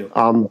is. I do.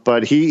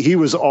 But he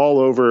was all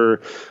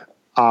over.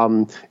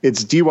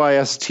 It's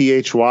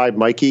DYSTHY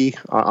Mikey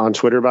on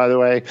Twitter, by the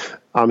way.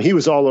 He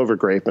was all over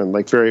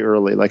Graveman, very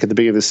early, at the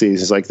beginning of the season.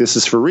 He's like, this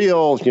is for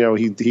real.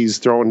 He's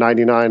throwing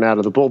 99 out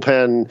of the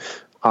bullpen.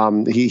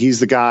 He's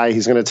the guy.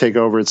 He's going to take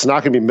over. It's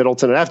not going to be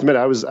Middleton. And I have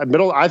to admit,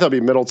 I thought it'd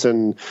be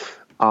Middleton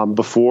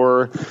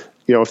before,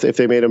 if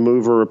they made a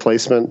move or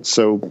replacement.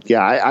 So,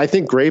 yeah, I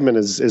think Graveman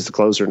is the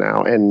closer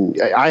now. And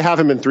I have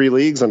him in 3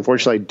 leagues.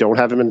 Unfortunately, I don't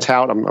have him in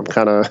Tout. I'm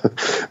kind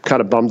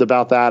of bummed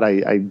about that.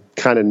 I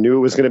kind of knew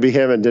it was going to be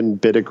him and didn't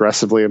bid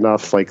aggressively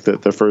enough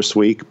the first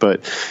week.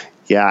 But,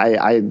 yeah,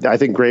 I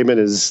think Graveman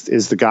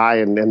is the guy.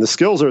 And the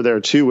skills are there,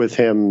 too, with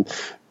him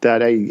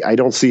that I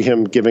don't see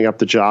him giving up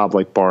the job,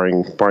 like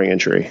barring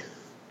injury.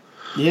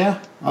 Yeah,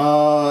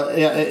 I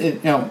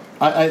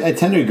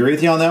tend to agree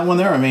with you on that one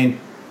there. I mean,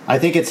 I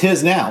think it's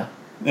his now.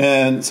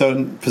 And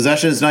so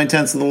possession is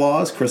 9/10 of the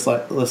law, as Chris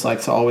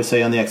likes to always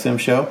say on the XM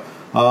show.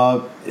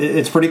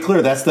 It's pretty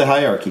clear that's the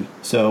hierarchy.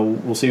 So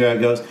we'll see how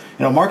it goes.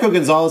 Marco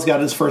Gonzalez got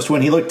his first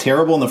win. He looked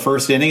terrible in the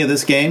first inning of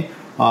this game,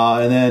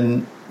 and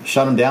then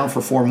shut him down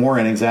for 4 more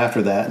innings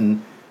after that.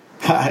 And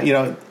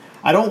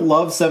I don't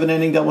love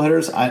 7-inning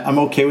doubleheaders. I'm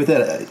okay with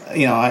it.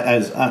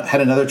 I had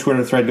another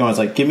Twitter thread going. I was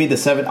like, give me the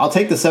 7. I'll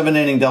take the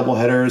 7-inning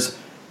doubleheaders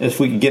if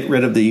we can get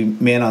rid of the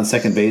man on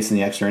second base in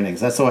the extra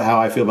innings. That's how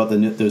I feel about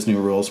those new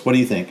rules. What do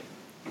you think?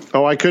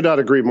 Oh, I could not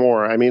agree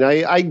more. I mean,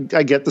 I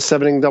get the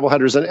 7-inning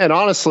doubleheaders, and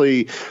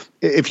honestly,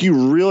 if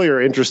you really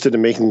are interested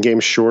in making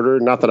games shorter,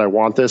 not that I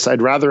want this,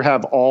 I'd rather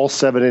have all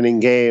 7-inning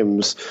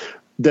games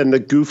than the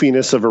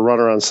goofiness of a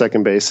runner on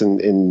second base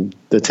in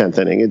the 10th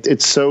inning.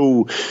 It's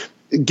so.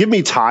 Give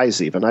me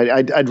ties even.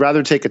 I'd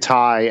rather take a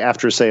tie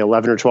after, say,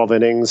 11 or 12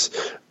 innings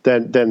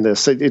than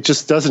this. It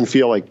just doesn't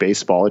feel like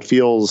baseball. It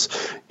feels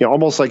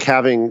almost like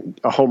having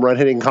a home run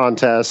hitting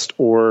contest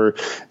or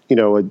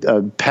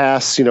a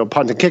pass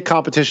punt and kick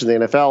competition in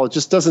the NFL. It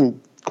just doesn't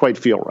quite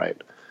feel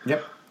right.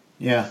 Yep.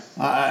 Yeah.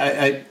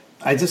 I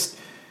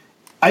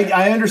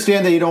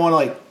understand that you don't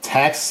want to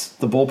tax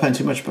the bullpen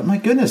too much, but my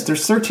goodness,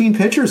 there's 13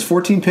 pitchers,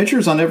 14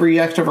 pitchers on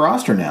every active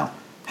roster now.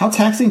 How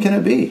taxing can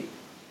it be?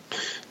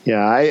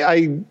 Yeah,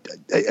 I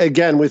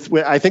again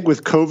I think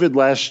with COVID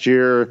last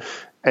year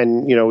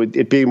and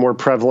it being more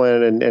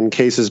prevalent and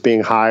cases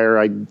being higher,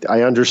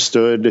 I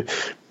understood.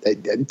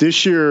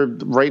 This year,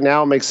 right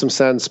now, it makes some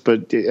sense,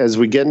 but as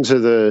we get into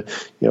the,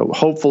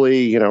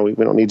 hopefully, we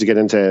don't need to get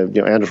into,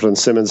 Anderson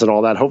Simmons and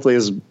all that. Hopefully,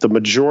 as the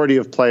majority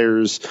of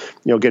players,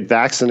 get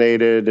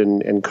vaccinated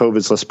and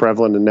COVID's less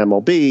prevalent in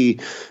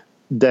MLB,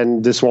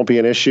 then this won't be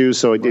an issue.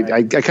 So right.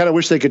 I kind of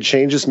wish they could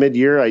change this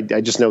mid-year. I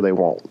just know they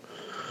won't.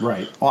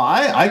 Right. Well,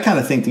 I kind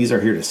of think these are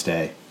here to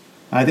stay.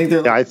 I think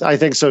they're. Yeah, I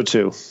think so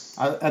too.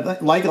 I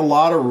like a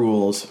lot of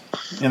rules,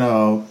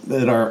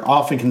 that are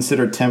often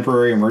considered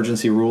temporary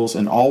emergency rules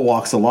in all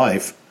walks of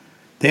life.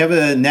 They have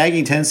a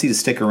nagging tendency to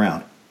stick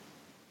around.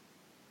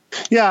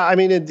 Yeah, I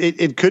mean,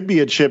 it could be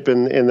a chip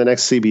in the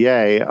next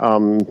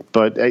CBA,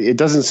 but it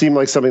doesn't seem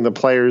like something the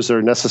players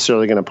are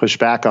necessarily going to push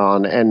back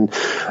on. And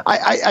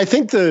I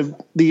think the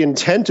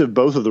intent of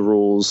both of the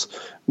rules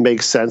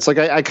makes sense. Like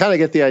I kind of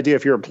get the idea.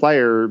 If you're a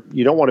player,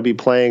 you don't want to be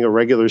playing a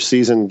regular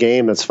season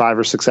game that's 5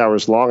 or 6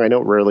 hours long. I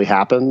know it rarely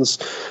happens,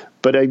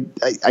 but I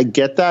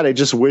get that. I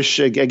just wish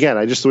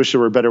there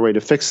were a better way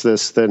to fix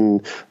this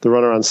than the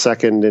runner on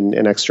second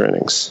in extra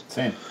innings.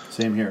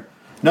 Same here.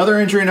 Another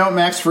injury note,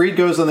 Max Fried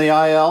goes on the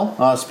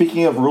IL.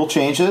 Speaking of rule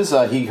changes,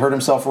 he hurt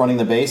himself running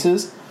the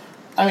bases.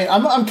 I mean,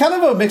 I'm kind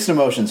of of mixed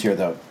emotions here,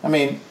 though. I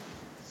mean,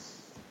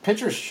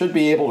 pitchers should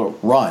be able to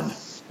run.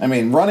 I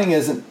mean, running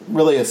isn't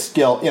really a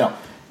skill.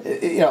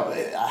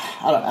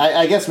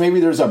 I guess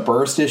maybe there's a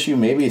burst issue,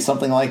 maybe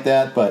something like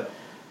that, but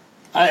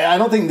I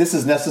don't think this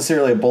is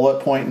necessarily a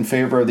bullet point in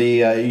favor of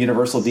the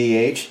universal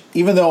DH,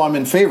 even though I'm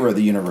in favor of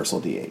the universal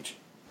DH.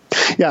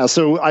 Yeah,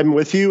 so I'm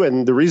with you,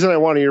 and the reason I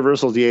want a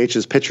universal DH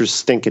is pitchers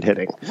stink at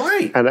hitting.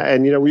 Right.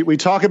 And we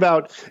talk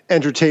about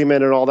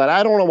entertainment and all that.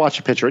 I don't want to watch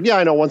a pitcher. Yeah,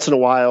 I know once in a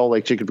while,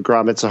 like Jacob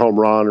deGrom hits a home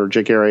run or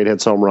Jake Arrieta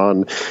hits a home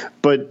run,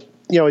 but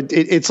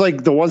it's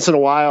like the once in a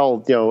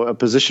while, a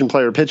position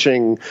player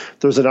pitching,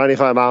 there's a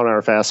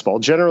 95-mile-an-hour fastball.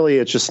 Generally,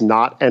 it's just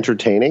not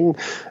entertaining.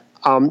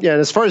 And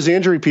as far as the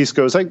injury piece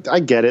goes, I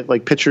get it.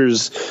 Like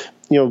pitchers,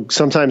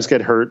 sometimes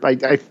get hurt.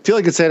 I feel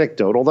like it's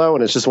anecdotal, though,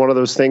 and it's just one of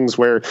those things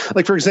where,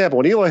 like, for example,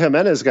 when Eloy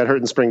Jimenez got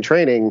hurt in spring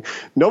training,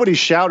 nobody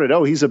shouted,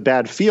 oh, he's a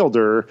bad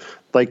fielder.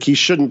 Like, he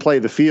shouldn't play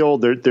the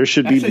field. There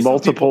should be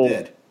multiple.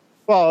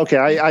 Well,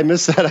 okay, I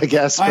missed that, I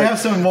guess. I have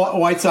some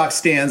White Sox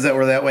stands that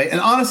were that way. And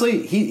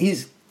honestly, he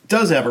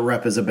does have a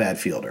rep as a bad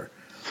fielder.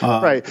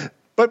 Right.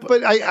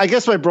 But I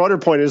guess my broader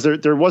point is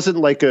there wasn't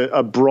like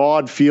a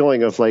broad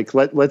feeling of like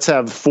let's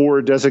have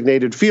 4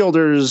 designated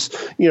fielders,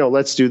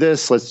 let's do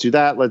this, let's do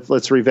that,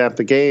 let's revamp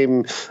the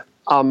game.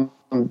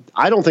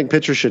 I don't think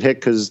pitchers should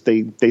hit because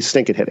they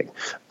stink at hitting.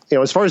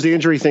 As far as the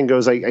injury thing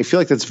goes, I feel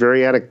like that's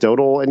very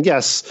anecdotal. And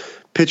yes,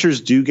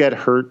 pitchers do get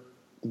hurt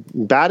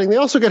batting. They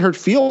also get hurt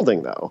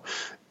fielding though.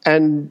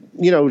 And,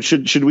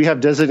 should we have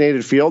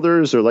designated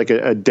fielders or like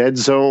a dead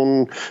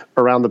zone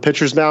around the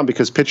pitcher's mound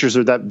because pitchers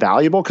are that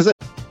valuable? Because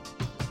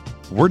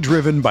we're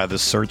driven by the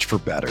search for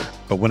better.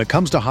 But when it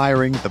comes to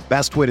hiring, the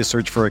best way to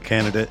search for a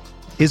candidate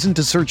isn't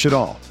to search at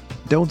all.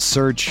 Don't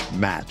search,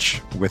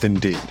 match with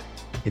Indeed.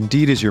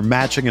 Indeed is your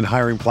matching and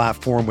hiring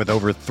platform with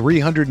over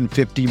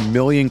 350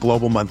 million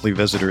global monthly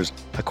visitors,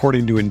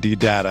 according to Indeed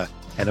data,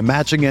 and a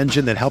matching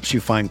engine that helps you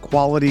find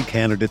quality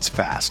candidates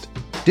fast.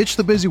 Ditch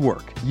the busy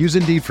work. Use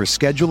Indeed for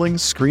scheduling,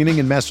 screening,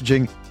 and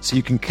messaging so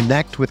you can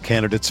connect with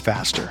candidates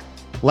faster.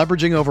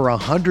 Leveraging over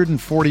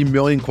 140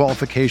 million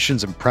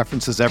qualifications and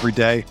preferences every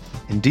day,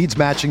 Indeed's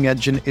matching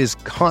engine is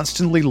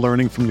constantly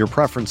learning from your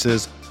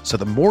preferences, so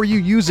the more you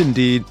use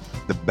Indeed,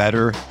 the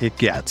better it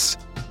gets.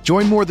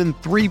 Join more than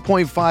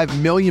 3.5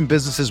 million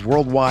businesses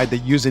worldwide that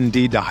use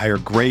Indeed to hire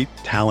great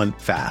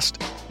talent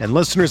fast. And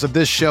listeners of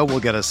this show will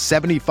get a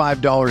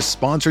 $75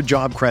 sponsored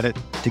job credit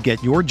to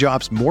get your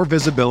jobs more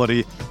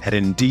visibility at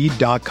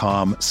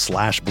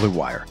Indeed.com/Blue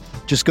Wire.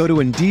 Just go to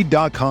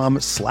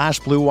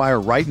Indeed.com/Blue Wire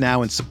right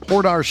now and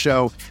support our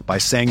show by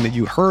saying that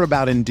you heard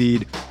about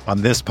Indeed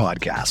on this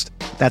podcast.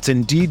 That's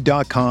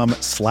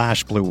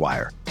Indeed.com/Blue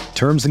Wire.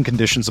 Terms and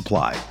conditions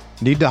apply.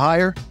 Need to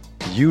hire?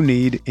 You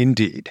need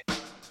Indeed.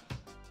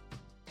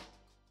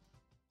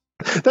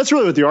 That's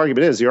really what the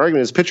argument is. The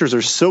argument is pitchers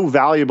are so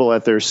valuable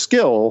at their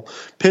skill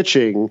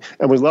pitching,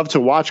 and we love to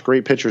watch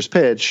great pitchers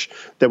pitch,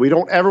 that we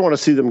don't ever want to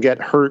see them get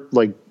hurt,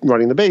 like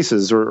running the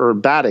bases or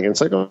batting. And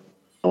it's like, oh,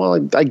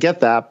 well, I get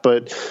that,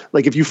 but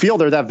like if you feel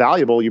they're that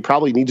valuable, you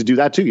probably need to do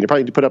that too. You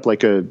probably need to put up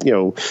like a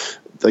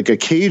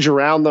cage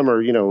around them,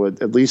 or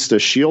at least a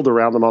shield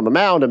around them on the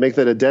mound, and make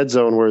that a dead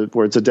zone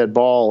where it's a dead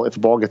ball if a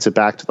ball gets it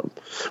back to them.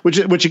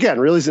 Which again,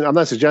 really isn't, I'm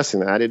not suggesting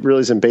that. It really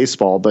isn't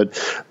baseball, but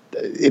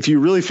if you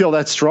really feel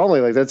that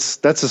strongly, like that's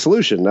a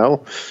solution,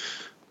 no?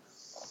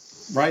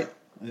 Right.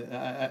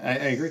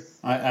 I agree.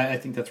 I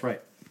think that's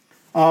right.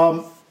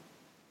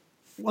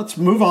 Let's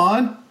move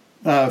on.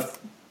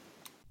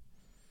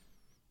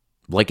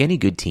 Like any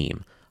good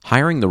team,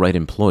 hiring the right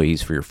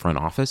employees for your front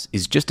office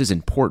is just as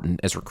important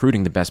as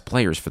recruiting the best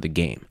players for the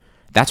game.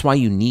 That's why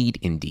you need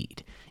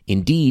Indeed.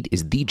 Indeed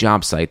is the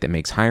job site that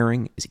makes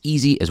hiring as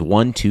easy as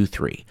 1, 2,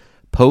 3.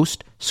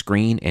 Post,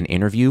 screen, and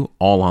interview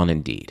all on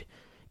Indeed.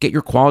 Get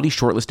your quality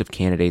shortlist of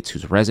candidates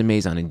whose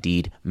resumes on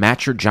Indeed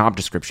match your job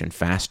description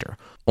faster.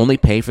 Only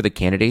pay for the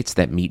candidates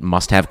that meet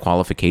must-have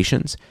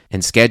qualifications,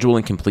 and schedule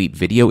and complete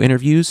video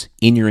interviews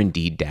in your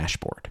Indeed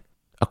dashboard.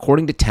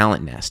 According to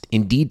Talent Nest,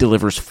 Indeed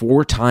delivers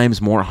 4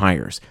 times more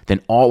hires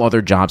than all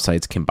other job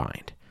sites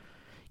combined.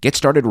 Get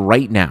started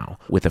right now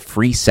with a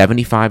free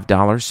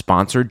 $75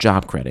 sponsored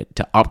job credit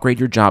to upgrade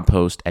your job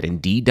post at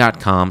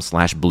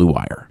Indeed.com/Blue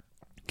Wire.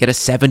 Get a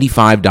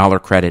 $75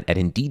 credit at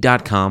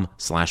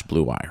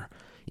Indeed.com/Blue Wire.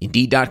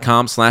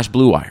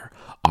 Indeed.com/Blue Wire.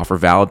 Offer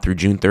valid through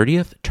June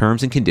 30th.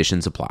 Terms and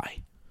conditions apply.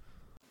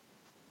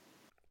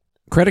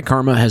 Credit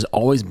Karma has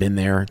always been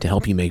there to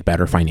help you make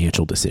better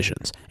financial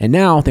decisions. And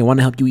now they want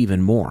to help you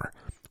even more.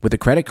 With the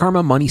Credit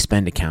Karma Money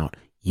Spend account,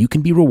 you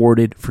can be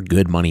rewarded for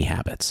good money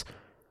habits.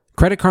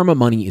 Credit Karma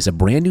Money is a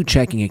brand new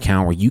checking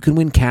account where you can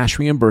win cash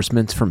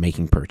reimbursements for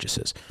making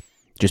purchases.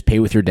 Just pay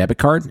with your debit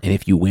card, and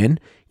if you win,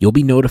 you'll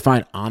be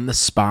notified on the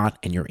spot,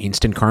 and your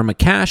Instant Karma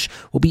cash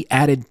will be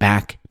added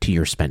back to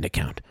your spend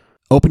account.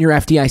 Open your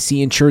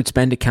FDIC insured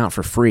spend account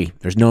for free.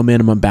 There's no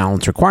minimum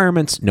balance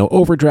requirements, no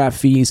overdraft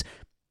fees,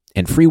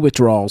 and free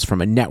withdrawals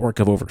from a network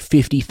of over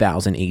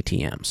 50,000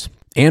 ATMs.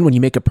 And when you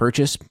make a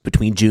purchase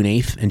between June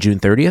 8th and June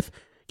 30th,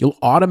 you'll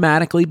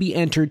automatically be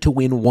entered to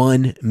win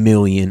 $1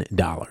 million.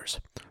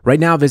 Right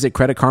now, visit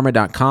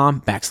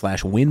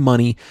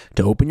creditkarma.com/winmoney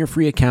to open your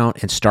free account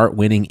and start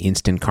winning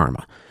instant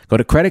karma. Go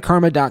to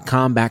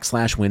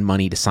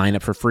creditkarma.com/winmoney to sign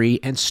up for free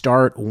and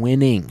start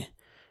winning.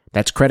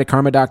 That's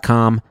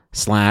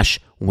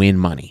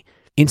creditkarma.com/winmoney.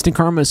 Instant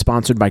Karma is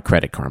sponsored by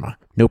Credit Karma.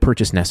 No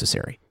purchase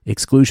necessary.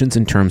 Exclusions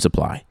and terms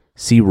apply.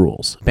 See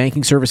rules.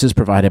 Banking services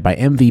provided by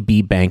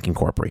MVB Bank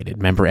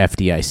Incorporated. Member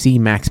FDIC.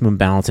 Maximum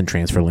balance and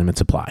transfer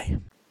limits apply.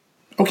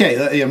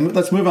 Okay,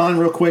 let's move on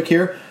real quick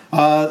here.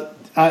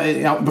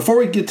 Before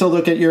we get to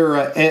look at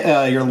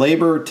your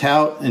labor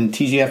tout and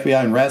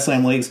TGFBI and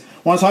RazzSlam leagues,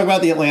 I want to talk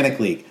about the Atlantic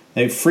League.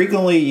 They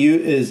frequently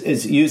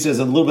is used as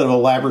a little bit of a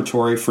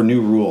laboratory for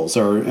new rules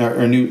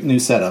or new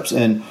setups.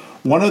 And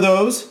one of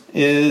those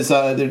is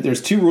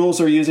there's 2 rules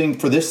they're using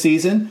for this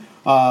season.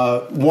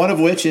 One of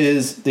which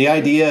is the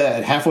idea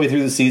at halfway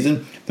through the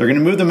season, they're going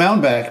to move the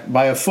mound back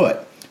by a foot.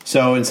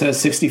 So instead of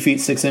 60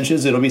 feet 6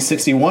 inches, it'll be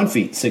 61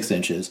 feet 6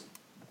 inches.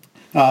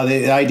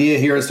 The idea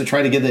here is to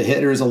try to give the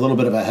hitters a little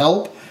bit of a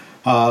help.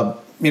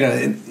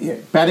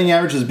 Batting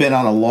average has been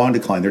on a long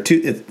decline.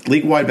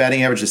 League-wide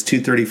batting average is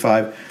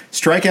 235.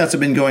 Strikeouts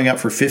have been going up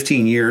for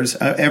 15 years.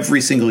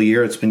 Every single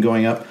year it's been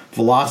going up.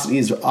 Velocity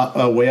is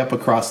way up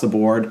across the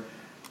board.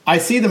 I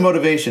see the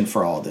motivation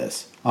for all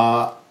this.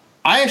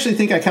 I actually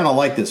think I kind of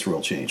like this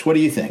rule change. What do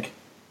you think?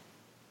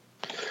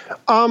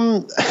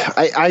 I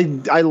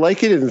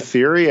like it in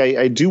theory.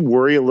 I do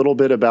worry a little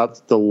bit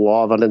about the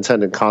law of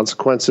unintended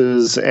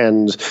consequences,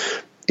 and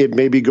it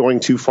may be going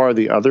too far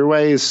the other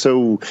way.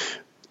 So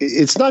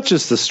it's not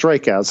just the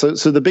strikeouts.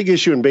 So the big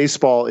issue in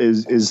baseball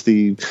is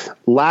the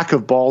lack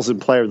of balls in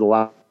play, or the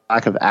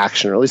lack of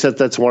action, or at least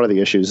that's one of the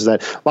issues, is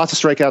that lots of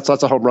strikeouts,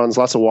 lots of home runs,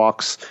 lots of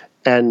walks,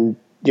 and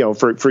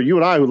for you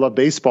and I who love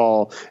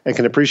baseball and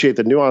can appreciate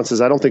the nuances,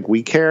 I don't think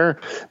we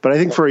care. But I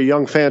think for a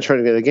young fan trying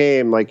to get a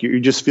game, like you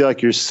just feel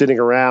like you're sitting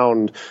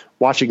around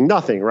watching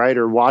nothing, right?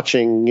 Or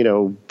watching,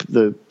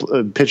 the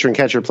pitcher and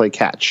catcher play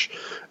catch,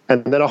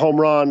 and then a home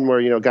run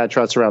where, guy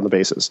trots around the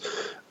bases.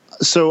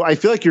 So I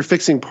feel like you're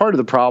fixing part of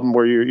the problem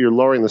where you're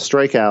lowering the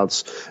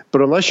strikeouts,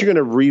 but unless you're going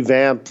to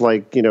revamp,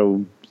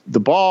 the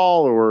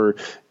ball, or,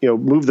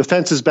 move the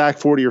fences back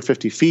 40 or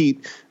 50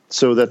 feet,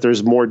 so that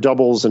there's more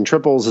doubles and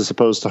triples as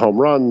opposed to home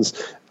runs,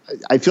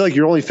 I feel like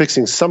you're only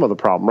fixing some of the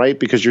problem, right?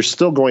 Because you're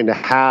still going to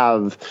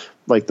have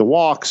like the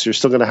walks, you're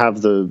still going to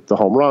have the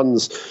home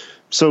runs.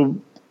 So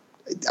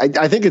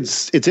I think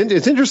it's an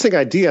interesting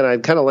idea, and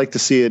I'd kind of like to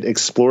see it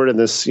explored in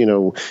this,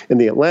 in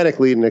the Atlantic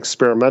League in an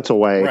experimental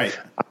way. Right.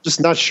 I'm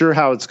just not sure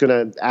how it's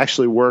going to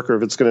actually work, or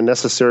if it's going to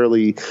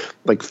necessarily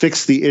like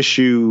fix the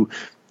issue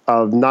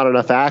of not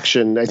enough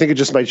action. I think it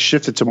just might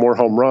shift it to more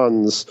home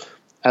runs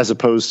as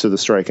opposed to the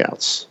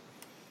strikeouts.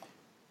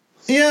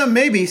 Yeah,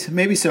 maybe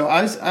so.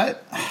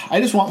 I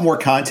just want more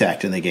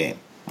contact in the game.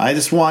 I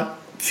just want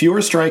fewer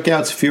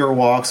strikeouts, fewer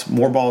walks,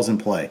 more balls in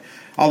play.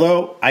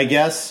 Although I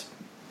guess,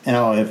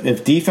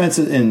 if defense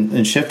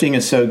and shifting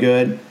is so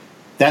good,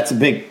 that's a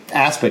big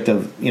aspect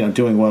of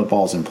doing well with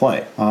balls in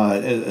play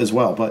as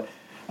well. But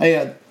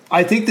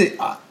I think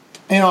that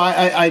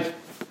I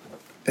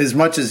as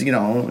much as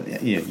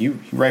you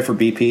write for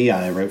BP,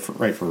 I write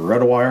for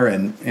RotoWire,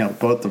 and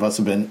both of us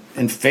have been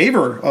in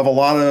favor of a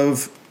lot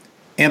of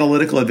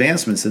analytical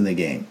advancements in the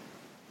game.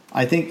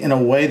 I think in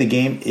a way the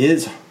game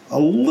is a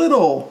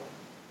little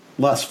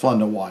less fun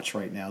to watch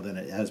right now than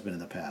it has been in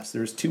the past.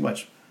 There's too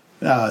much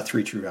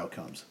 3 true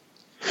outcomes.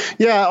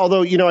 Yeah,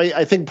 although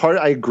I think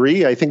I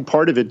agree. I think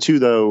part of it too,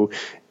 though,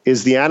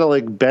 is the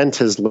analytic bent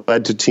has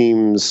led to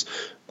teams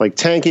like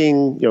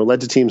tanking.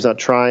 Led to teams not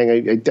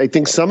trying. I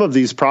think some of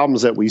these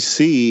problems that we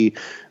see,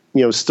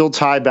 still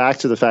tie back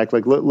to the fact.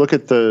 Like look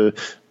at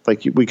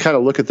we kind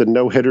of look at the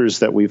no-hitters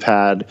that we've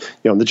had,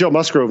 the Joe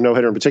Musgrove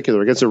no-hitter in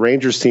particular against a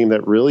Rangers team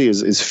that really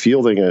is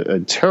fielding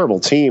a terrible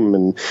team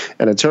and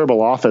a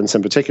terrible offense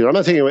in particular. I'm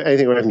not taking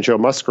anything away from Joe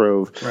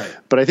Musgrove, right,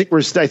 but I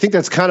think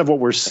that's kind of what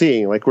we're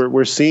seeing. Like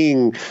we're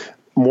seeing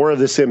more of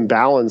this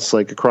imbalance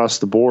like across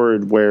the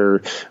board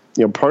where,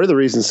 part of the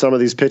reason some of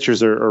these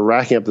pitchers are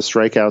racking up the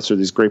strikeouts or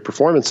these great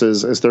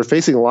performances is they're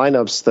facing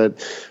lineups that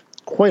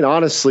quite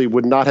honestly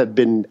would not have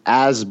been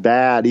as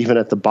bad even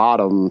at the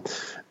bottom.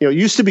 It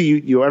used to be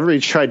everybody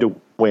tried to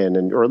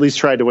win or at least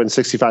tried to win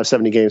 65,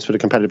 70 games, put a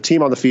competitive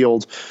team on the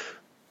field.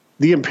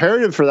 The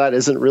imperative for that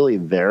isn't really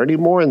there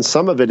anymore. And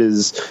some of it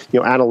is,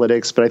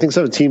 analytics, but I think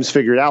some of the teams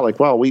figured out like,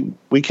 well,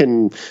 we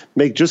can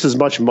make just as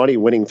much money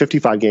winning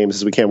 55 games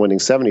as we can winning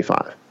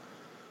 75.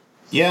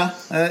 Yeah.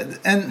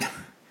 And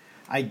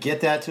I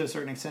get that to a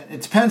certain extent.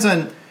 It depends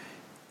on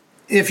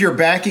if you're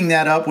backing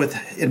that up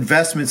with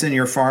investments in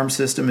your farm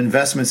system,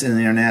 investments in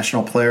the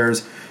international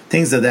players,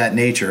 things of that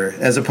nature,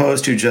 as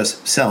opposed to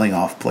just selling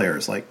off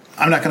players. Like,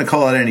 I'm not going to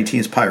call out any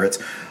teams pirates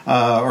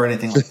or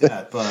anything like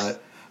that.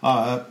 But,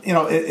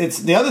 it's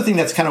the other thing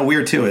that's kind of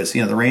weird, too, is,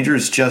 the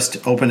Rangers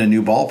just opened a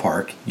new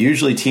ballpark.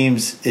 Usually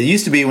it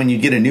used to be when you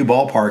get a new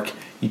ballpark,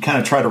 you kind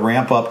of try to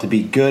ramp up to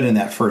be good in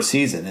that first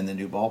season in the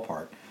new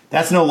ballpark.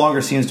 That's no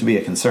longer seems to be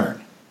a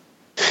concern.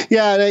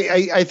 Yeah,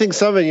 and I think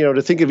some of it,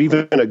 to think of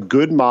even a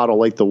good model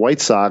like the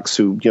White Sox,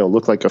 who,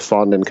 look like a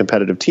fun and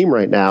competitive team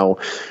right now,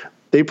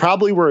 they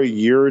probably were a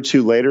year or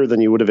two later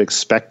than you would have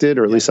expected,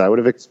 or at least I would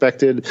have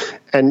expected.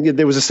 And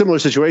there was a similar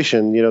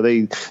situation.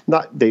 They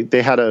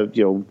had a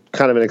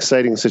kind of an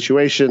exciting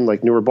situation,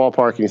 like newer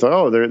ballpark, and you thought,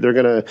 oh, they're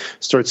going to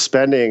start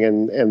spending,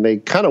 and they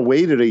kind of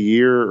waited a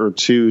year or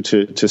two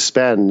to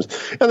spend,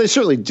 and they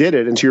certainly did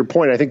it. And to your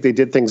point, I think they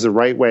did things the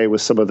right way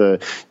with some of the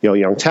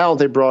young talent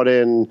they brought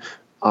in.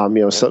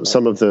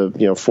 Some of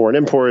the foreign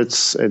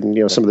imports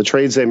and some of the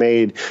trades they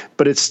made,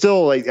 but it's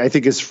still I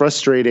think it's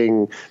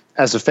frustrating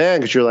as a fan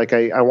because you're like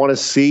I want to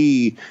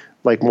see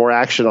like more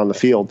action on the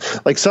field.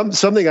 Like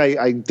something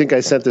I think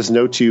I sent this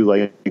note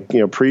to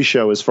you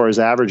pre-show as far as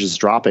averages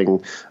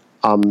dropping.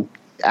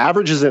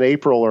 Averages in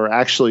April are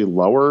actually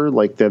lower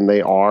than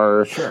they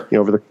are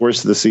over the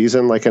course of the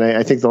season. And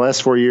I think the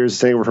last 4 years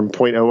it's anywhere from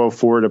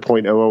 0.004 to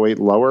 0.008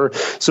 lower.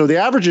 So the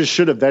averages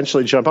should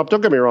eventually jump up.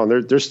 Don't get me wrong,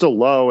 they're still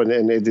low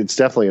and it's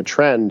definitely a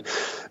trend.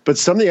 But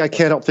something I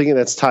can't help thinking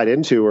that's tied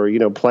into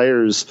are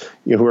players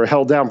who are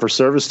held down for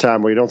service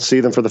time where you don't see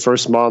them for the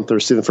first month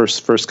or see them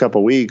first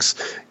couple weeks.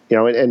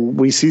 And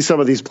we see some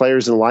of these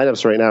players in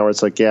lineups right now where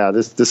it's like, yeah,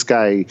 this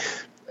guy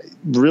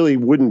really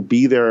wouldn't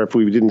be there if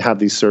we didn't have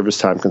these service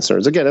time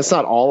concerns. Again, it's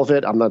not all of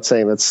it. I'm not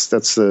saying that's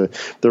the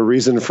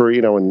reason for,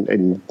 in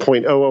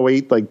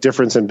 0.008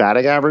 difference in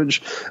batting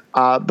average.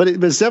 But it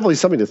was definitely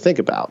something to think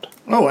about.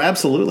 Oh,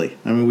 absolutely.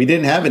 I mean, we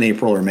didn't have an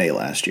April or May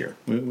last year.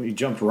 We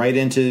jumped right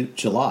into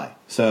July.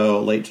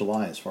 So late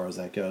July as far as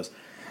that goes.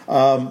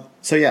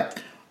 Yeah.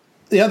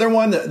 The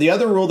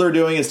other rule they're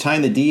doing is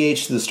tying the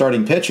DH to the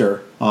starting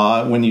pitcher.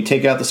 When you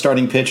take out the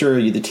starting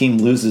pitcher, the team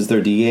loses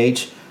their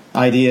DH.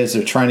 Idea is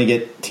they're trying to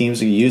get teams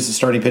to use the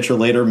starting pitcher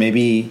later,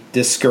 maybe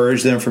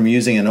discourage them from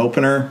using an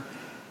opener.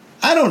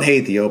 I don't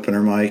hate the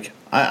opener, Mike.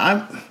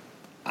 I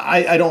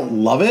don't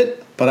love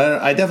it, but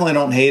I definitely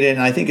don't hate it,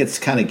 and I think it's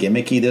kind of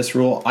gimmicky, this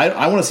rule.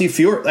 I want to see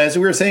fewer, as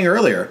we were saying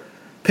earlier,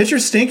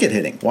 pitchers stink at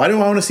hitting. Why do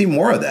I want to see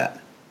more of that?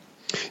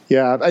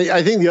 Yeah,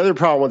 I think the other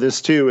problem with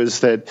this, too,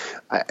 is that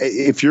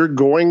if you're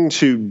going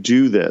to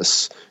do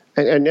this,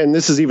 and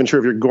this is even true,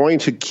 if you're going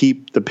to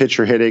keep the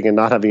pitcher hitting and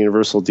not have a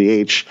universal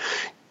DH,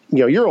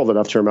 you're old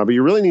enough to remember,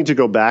 you really need to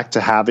go back to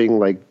having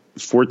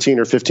 14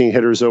 or 15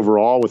 hitters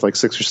overall with like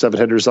 6 or 7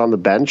 hitters on the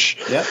bench.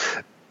 Yep.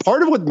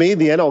 Part of what made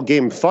the NL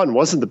game fun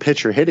wasn't the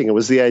pitcher hitting. It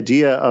was the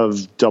idea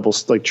of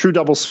true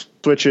double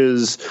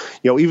switches,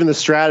 even the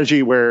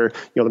strategy where,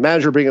 the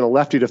manager bringing a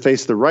lefty to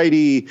face the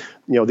righty,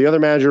 the other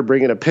manager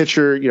bringing a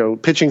pitcher,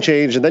 pitching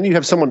change. And then you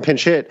have someone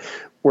pinch hit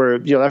where,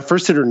 that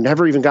first hitter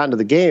never even got into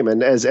the game.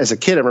 And as a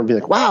kid, I remember being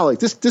like, wow, like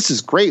this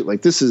is great.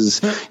 Like this is,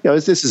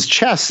 this is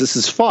chess. This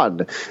is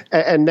fun.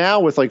 And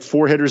now with like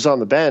 4 hitters on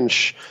the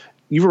bench,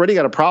 you've already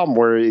got a problem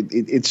where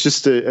it's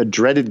just a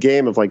dreaded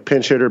game of like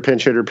pinch hitter,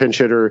 pinch hitter, pinch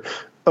hitter.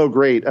 Oh,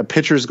 great. A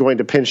pitcher's going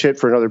to pinch hit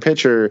for another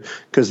pitcher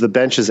because the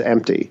bench is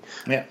empty.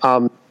 Yeah.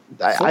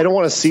 I don't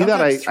want to see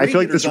that. I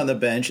feel like this on the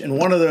bench, and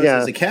one of those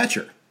is a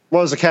catcher.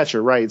 Well, as a catcher,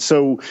 right.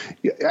 So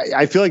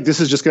I feel like this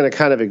is just going to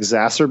kind of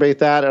exacerbate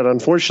that. And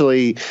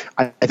unfortunately,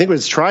 I think what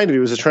it's trying to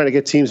do is it's trying to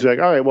get teams to be like,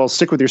 all right, well,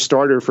 stick with your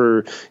starter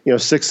for,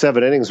 6,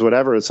 7 innings,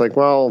 whatever. It's like,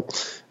 well,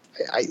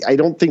 I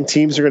don't think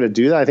teams are going to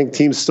do that. I think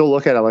teams still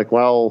look at it like,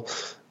 well,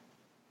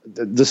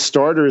 the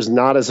starter is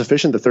not as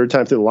efficient the third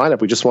time through the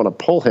lineup. We just want to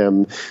pull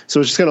him. So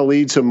it's just going to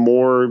lead to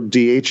more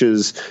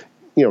DHs,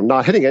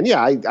 not hitting. And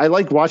yeah, I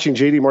like watching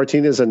JD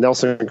Martinez and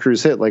Nelson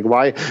Cruz hit. Like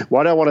why do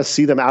I want to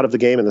see them out of the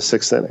game in the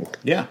 6th inning?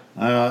 Yeah.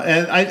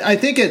 And I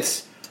think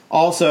it's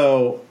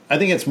also, I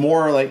think it's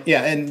more like,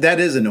 and that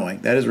is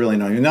annoying. That is really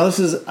annoying. Now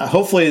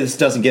hopefully this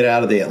doesn't get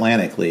out of the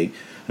Atlantic League.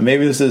 And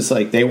maybe this is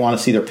like they want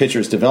to see their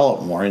pitchers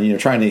develop more and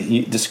trying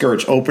to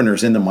discourage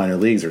openers in the minor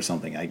leagues or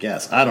something, I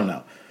guess. I don't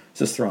know.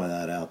 Just throwing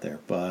that out there,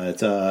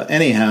 but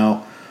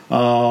anyhow,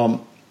 that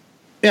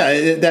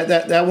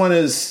one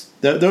is.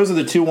 Those are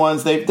the 2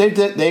 ones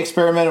they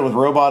experimented with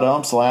robot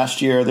umps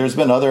last year. There's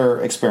been other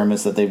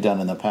experiments that they've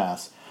done in the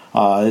past.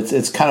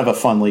 It's kind of a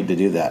fun league to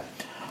do that.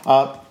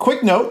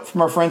 Quick note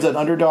from our friends at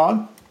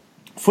Underdog: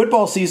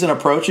 football season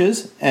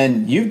approaches,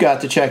 and you've got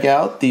to check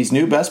out these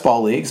new best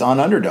ball leagues on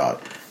Underdog.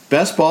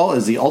 Best ball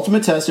is the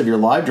ultimate test of your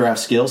live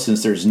draft skills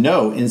since there's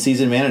no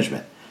in-season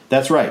management.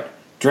 That's right.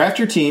 Draft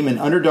your team, and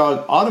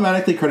Underdog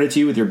automatically credits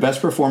you with your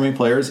best performing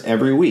players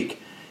every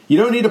week. You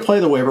don't need to play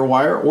the waiver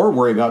wire or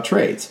worry about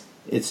trades.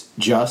 It's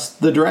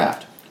just the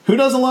draft. Who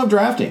doesn't love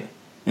drafting?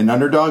 In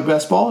Underdog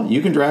Best Ball,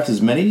 you can draft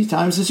as many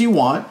times as you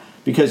want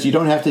because you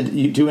don't have to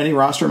do any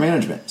roster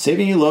management,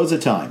 saving you loads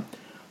of time.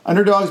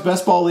 Underdog's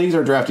Best Ball leagues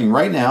are drafting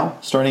right now,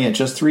 starting at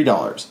just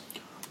 $3.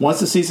 Once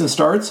the season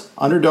starts,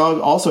 Underdog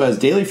also has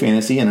daily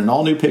fantasy and an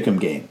all-new pick'em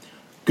game.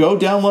 Go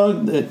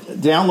download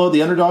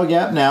the Underdog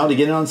app now to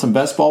get in on some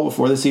best ball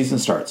before the season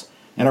starts.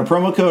 Enter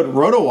promo code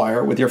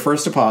ROTOWIRE with your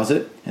first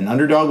deposit, and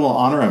Underdog will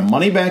honor a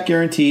money-back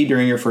guarantee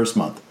during your first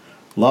month.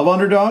 Love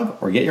Underdog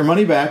or get your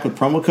money back with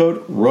promo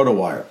code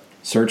ROTOWIRE.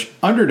 Search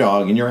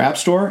Underdog in your app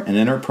store and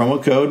enter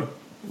promo code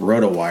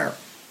ROTOWIRE.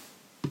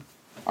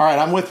 All right,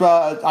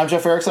 I'm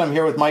Jeff Erickson. I'm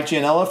here with Mike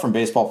Gianella from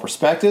Baseball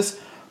Prospectus.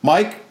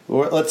 Mike,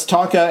 let's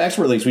talk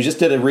expert leagues. We just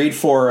did a read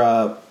for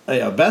a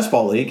best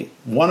ball league.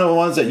 One of the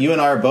ones that you and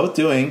I are both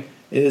doing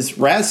is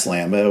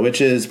RazSlam, which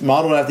is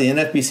modeled after the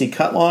NFBC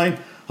cut line.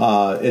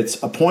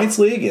 It's a points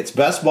league. It's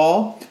best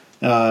ball.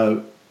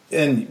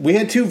 And we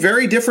had 2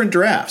 very different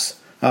drafts.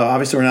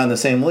 Obviously, we're not in the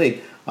same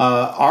league.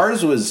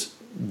 Ours was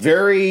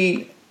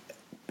very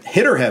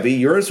hitter heavy.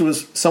 Yours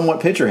was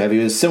somewhat pitcher heavy.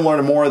 It was similar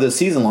to more of the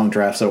season-long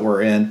drafts that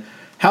we're in.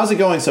 How's it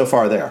going so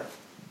far there?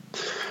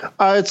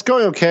 It's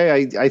going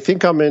okay. I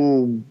think I'm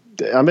in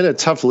a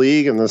tough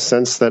league in the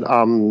sense that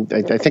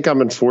I think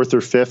I'm in 4th or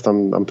 5th.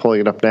 I'm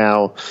pulling it up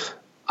now.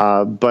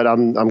 But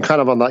I'm kind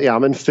of on that. Yeah,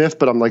 I'm in 5th,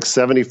 but I'm like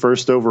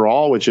 71st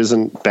overall, which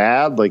isn't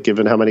bad. Like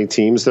given how many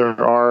teams there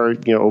are,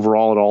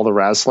 overall at all the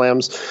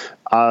RazSlams.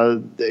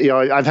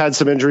 I've had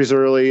some injuries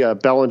early.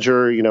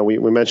 Bellinger,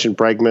 we mentioned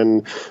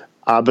Bregman.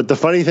 But the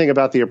funny thing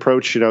about the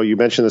approach, you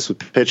mentioned this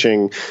with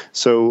pitching.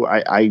 So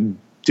I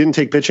didn't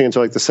take pitching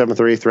until like the 7th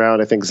or 8th round.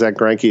 I think Zach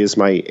Greinke is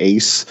my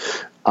ace.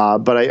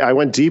 But I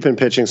went deep in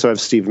pitching, so I have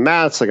Steve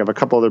Matz. I have a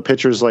couple other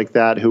pitchers like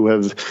that who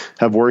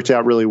have worked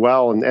out really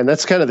well, and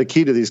that's kind of the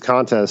key to these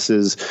contests.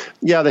 Is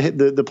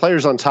the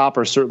players on top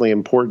are certainly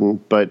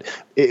important, but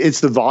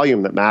it's the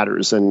volume that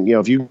matters. And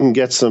if you can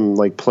get some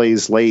like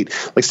plays late,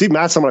 like Steve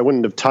Matz, someone I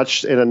wouldn't have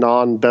touched in a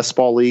non-best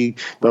ball league,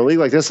 but a league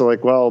like this, I'm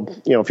like, well,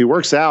 if he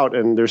works out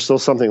and there's still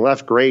something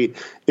left, great.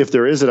 If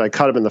there isn't, I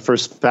cut him in the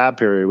first FAB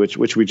period,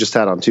 which we just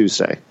had on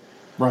Tuesday.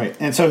 Right.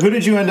 And so who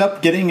did you end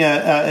up getting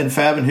in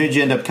FAB, and who did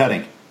you end up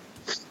cutting?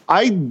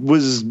 I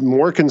was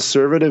more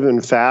conservative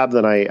in FAB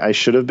than I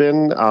should have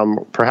been,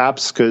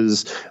 perhaps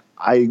because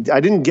I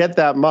didn't get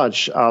that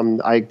much.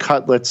 I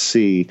cut, let's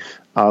see,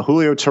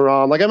 Julio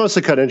Teheran. Like I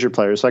mostly cut injured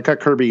players. So I cut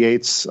Kirby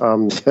Yates.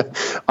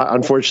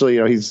 Unfortunately,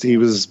 he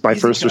was my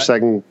first or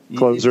second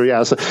closer.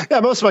 Yeah, so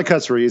most of my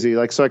cuts were easy.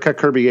 So I cut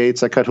Kirby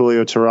Yates. I cut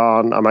Julio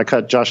Teheran. I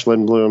cut Josh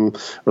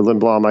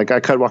Lindblom. I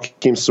cut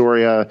Joaquin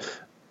Soria.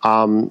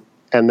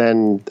 And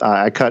then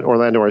I cut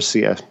Orlando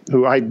Arcia,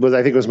 who I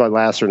think was my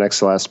last or next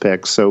to last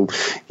pick. So,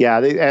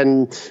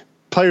 and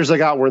players I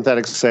got weren't that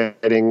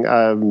exciting.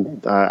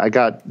 I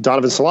got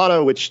Donovan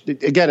Solano, which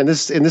again in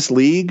this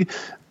league,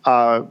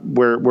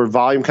 where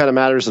volume kind of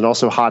matters and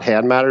also hot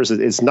hand matters.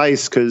 It's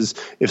nice because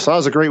if Saul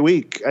has a great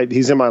week,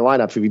 he's in my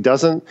lineup. If he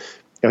doesn't,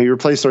 he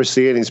replaced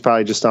Garcia and he's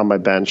probably just on my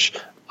bench.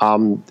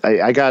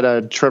 I got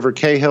a Trevor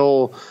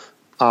Cahill.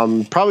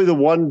 Probably the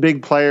one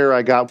big player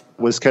I got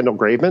was Kendall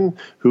Graveman,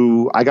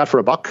 who I got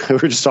for $1. We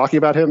were just talking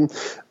about him.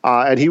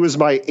 And he was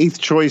my 8th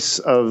choice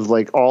of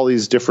like all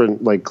these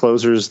different like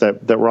closers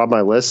that were on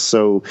my list.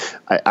 So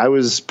I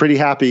was pretty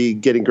happy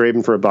getting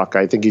Graveman for $1.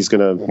 I think he's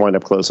going to wind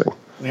up closing.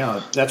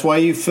 Yeah, that's why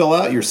you fill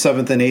out your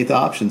 7th and 8th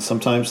options.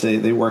 Sometimes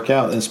they work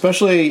out, and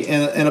especially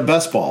in a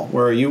best ball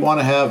where you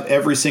want to have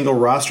every single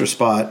roster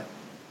spot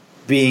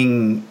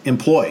being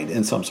employed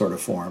in some sort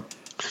of form.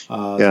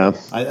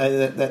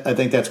 I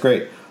think that's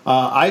great.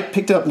 I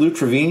picked up Lou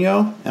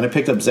Trevino and I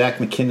picked up Zach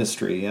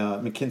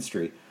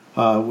McKinstry,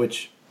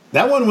 which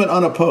that one went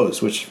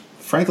unopposed, which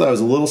frankly I was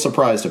a little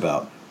surprised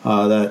about.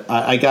 That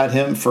I got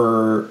him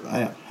for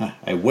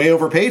I way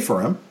overpaid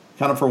for him,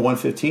 got him for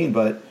 $115,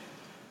 but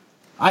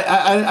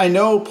I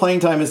know playing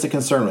time is the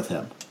concern with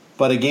him.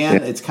 But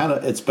again,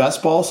 it's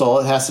best ball, so all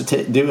it has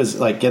to do is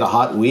like get a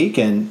hot week,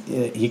 and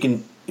he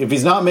can. If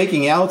he's not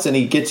making outs and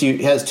he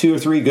has 2 or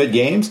 3 good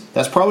games,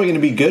 that's probably going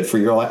to be good for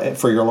your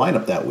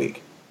lineup that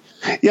week.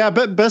 Yeah,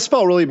 but best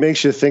ball really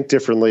makes you think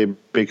differently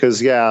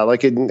because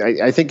like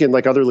I think in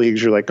like other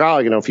leagues you're like,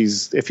 if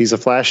he's a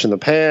flash in the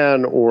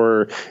pan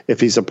or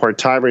if he's a part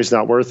timer he's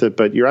not worth it.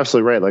 But you're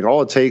absolutely right. Like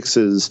all it takes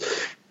is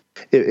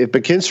if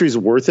McKinstry's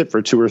worth it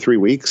for 2 or 3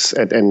 weeks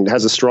and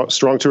has a strong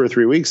 2 or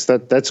 3 weeks,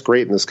 that's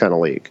great in this kind of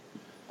league.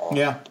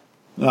 Yeah,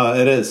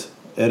 it is.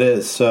 It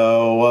is.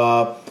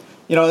 So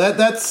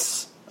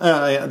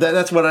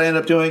that's what I end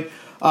up doing.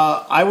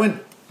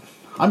 I'm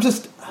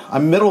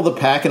middle of the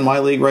pack in my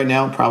league right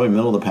now. Probably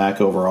middle of the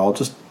pack overall.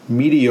 Just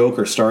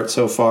mediocre start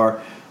so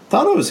far.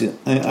 I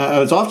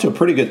was off to a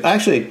pretty good,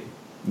 actually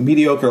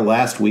mediocre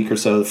last week or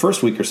so. The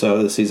first week or so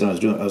of the season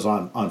I was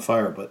on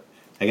fire, but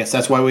I guess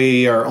that's why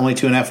we are only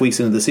 2.5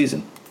 weeks into the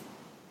season.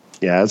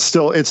 Yeah, it's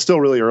still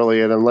really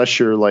early, and unless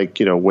you're like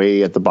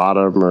way at the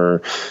bottom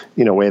or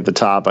way at the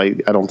top, I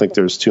don't think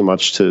there's too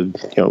much to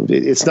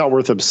it's not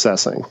worth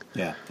obsessing.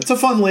 Yeah, it's a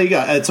fun league.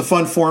 It's a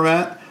fun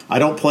format. I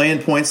don't play in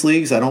points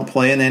leagues. I don't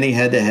play in any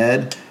head to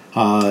head.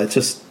 It's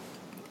just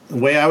the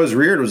way I was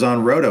reared was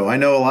on Roto. I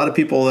know a lot of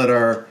people that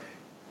are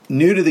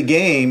new to the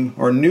game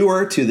or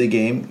newer to the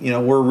game.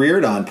 Were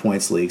reared on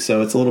points leagues,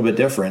 so it's a little bit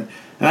different.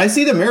 And I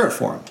see the merit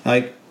for them.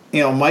 Like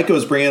Micah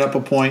was bringing up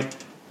a point.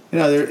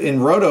 In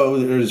Roto,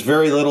 there's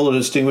very little to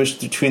distinguish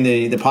between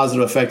the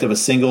positive effect of a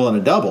single and a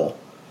double.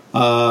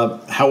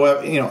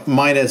 However,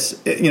 minus,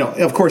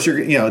 of course,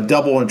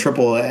 double and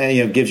triple,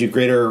 gives you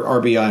greater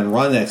RBI and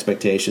run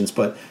expectations,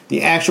 but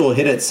the actual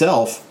hit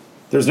itself,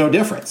 there's no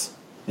difference.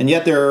 And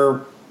yet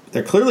they're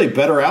clearly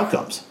better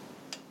outcomes.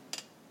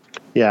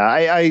 Yeah,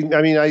 I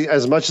mean,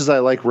 as much as I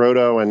like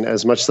Roto and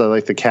as much as I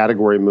like the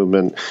category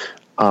movement,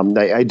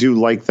 I do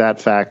like that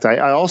fact.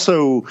 I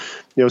also,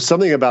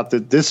 something about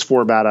this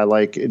format I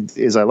like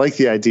is I like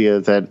the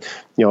idea that,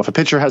 if a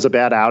pitcher has a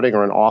bad outing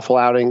or an awful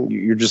outing,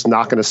 you're just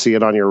not going to see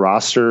it on your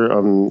roster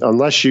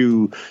unless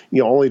you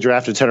only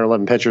drafted 10 or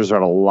 11 pitchers or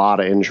had a lot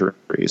of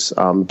injuries.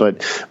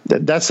 But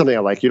that's something I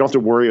like. You don't have to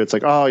worry. It's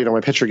like,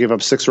 my pitcher gave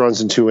up 6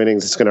 runs in 2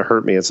 innings. It's going to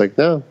hurt me. It's like,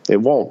 no, it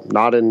won't.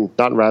 Not in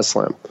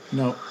RazzSlam.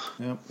 No,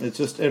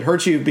 it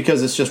hurts you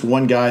because it's just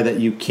one guy that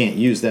you can't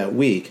use that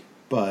week.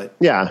 But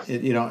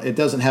it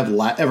doesn't have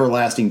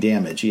everlasting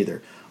damage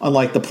either.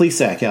 Unlike the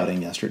Plesac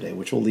outing yesterday,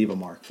 which will leave a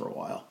mark for a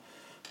while.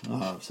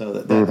 I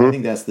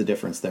think that's the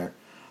difference there.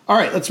 All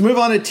right, let's move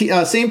on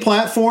to same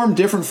platform,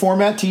 different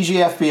format.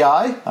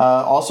 TGFBI,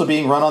 also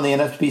being run on the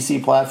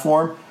NFBC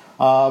platform.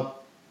 How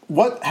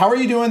are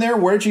you doing there?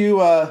 Where did you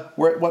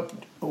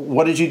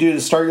what did you do to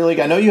start your league?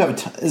 I know you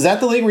have is that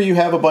the league where you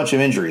have a bunch of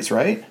injuries,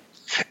 right?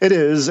 It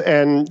is,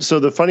 and so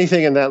the funny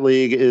thing in that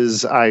league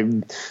is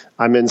I'm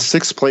in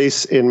 6th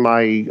place in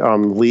my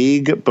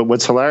league, but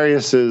what's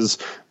hilarious is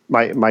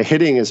my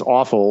hitting is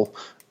awful.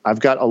 I've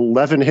got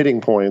 11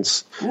 hitting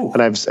points,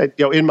 and I've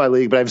in my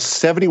league, but I have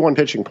 71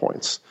 pitching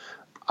points.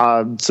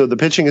 So the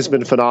pitching has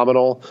been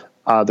phenomenal.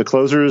 The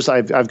closers,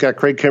 I've got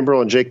Craig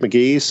Kimbrell and Jake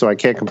McGee, so I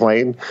can't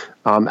complain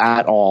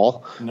at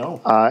all.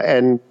 No.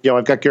 And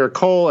I've got Garrett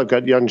Cole, I've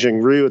got Young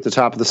Jing Ryu at the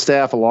top of the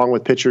staff, along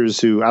with pitchers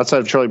who, outside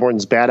of Charlie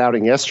Morton's bad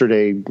outing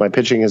yesterday, my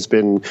pitching has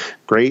been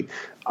great.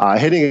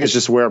 Hitting is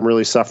just where I'm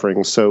really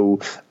suffering. So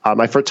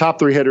my top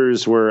 3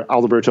 hitters were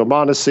Alberto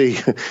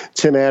Mondesi,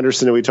 Tim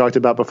Anderson, who we talked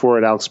about before,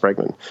 and Alex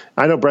Bregman.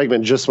 I know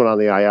Bregman just went on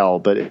the IL,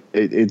 but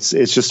it's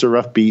just a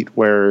rough beat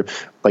where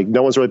like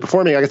no one's really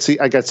performing. I got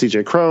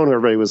CJ Cron, who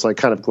everybody was like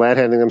kind of glad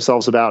handing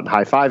themselves about and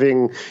high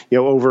fiving,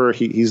 over.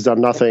 He's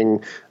done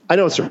nothing. I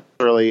know it's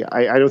early.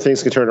 I don't think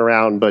things can turn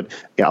around, but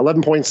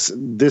 11 points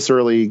this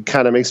early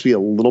kind of makes me a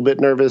little bit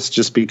nervous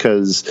just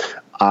because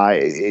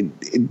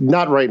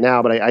not right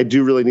now, but I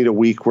do really need a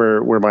week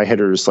where my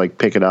hitters like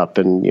pick it up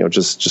and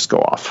just go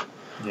off.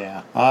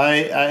 Yeah,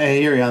 I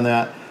hear you on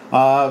that.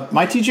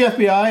 My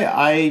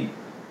TGFBI,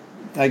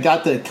 I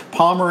got the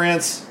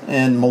Pomerantz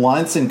and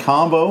Melanson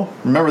combo.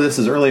 Remember, this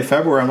is early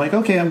February. I'm like,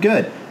 okay, I'm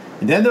good.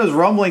 And then those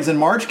rumblings in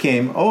March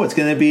came. Oh, it's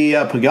going to be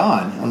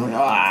Pagan. I'm like,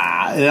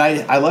 And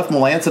I left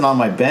Melanson on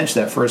my bench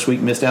that first week,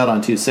 missed out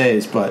on 2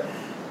 saves, but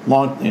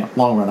long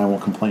run, I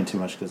won't complain too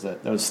much because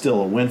that was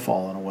still a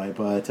windfall in a way.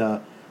 But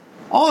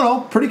all in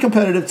all, pretty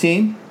competitive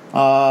team.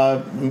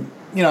 I'm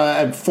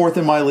 4th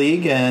in my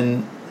league,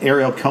 and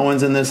Ariel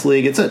Cohen's in this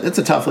league. It's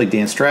a tough league.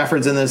 Dan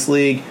Strafford's in this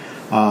league.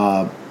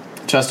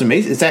 Justin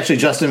Mason. It's actually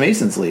Justin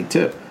Mason's league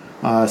too.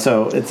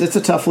 So it's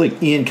a tough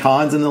league. Ian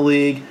Kahn's in the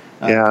league.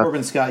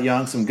 Corbin Scott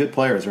Young. Some good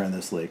players are in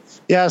this league.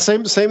 Yeah,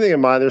 same thing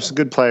in mine. There's some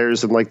good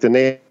players, and like the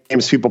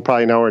names people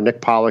probably know are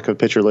Nick Pollock of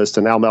Pitcher List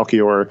and Al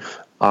Melchior.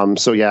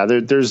 So yeah,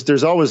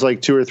 there's always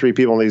like 2 or 3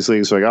 people in these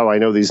leagues like, oh, I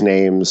know these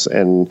names,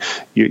 and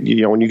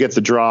you know when you get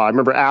the draw. I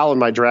remember Al in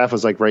my draft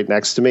was like right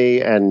next to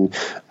me, and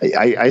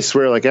I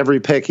swear like every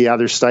pick he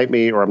either sniped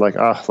me or I'm like,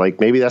 oh, like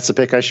maybe that's the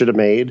pick I should have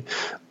made.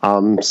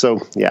 So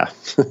yeah,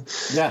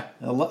 yeah.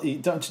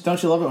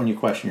 Don't you love it when you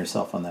question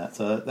yourself on that?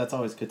 So that's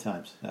always good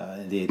times,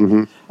 indeed.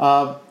 Mm-hmm.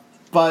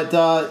 But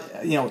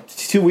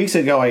 2 weeks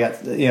ago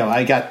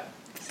I got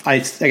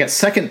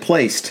second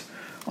placed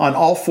on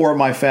all 4 of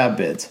my fab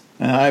bids.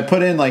 And I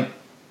put in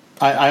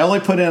I only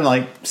put in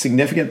like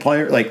significant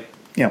player,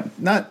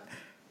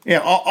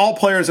 all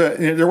players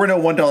there were no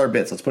 $1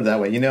 bids. Let's put it that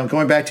way.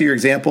 Going back to your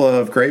example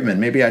of Graveman,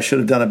 maybe I should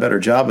have done a better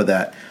job of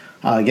that,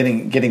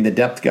 getting the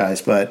depth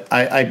guys. But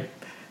I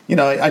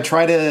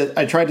tried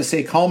to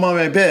stay calm on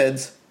my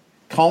bids,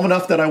 calm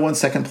enough that I won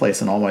second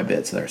place in all my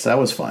bids there. So that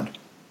was fun.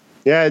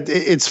 Yeah,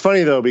 it's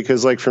funny though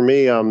because like for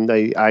me,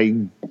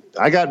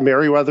 I got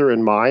Merriweather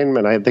in mine,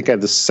 and I think I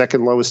had the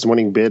second lowest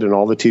winning bid in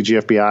all the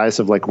TGFBIs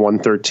of like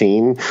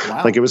 113.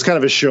 Wow. Like it was kind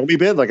of a show me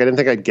bid. Like I didn't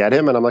think I'd get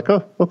him, and I'm like,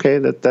 oh, okay,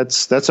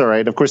 that's all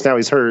right. Of course, now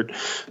he's hurt,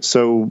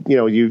 so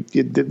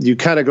you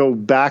kind of go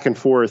back and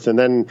forth, and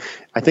then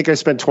I think I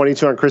spent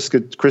 22 on Chris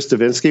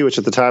Davinsky, which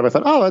at the time I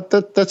thought, oh,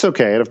 that's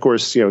okay. And of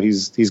course,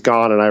 he's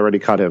gone, and I already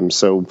cut him.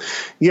 So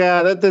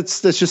yeah,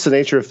 that's just the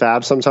nature of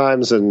fab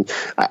sometimes, and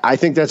I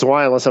think that's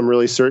why, unless I'm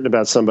really certain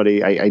about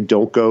somebody, I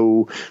don't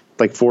go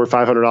like $400 or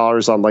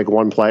 $500 on like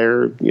one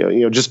player,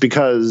 just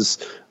because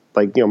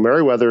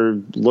Merriweather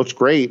looked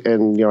great.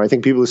 And, I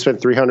think people who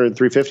spent $300,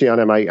 $350 on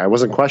him, I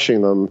wasn't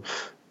questioning them,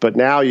 but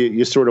now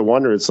you sort of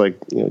wonder, it's like,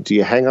 do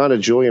you hang on to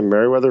Julian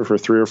Merriweather for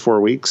 3 or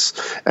 4 weeks?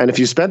 And if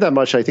you spend that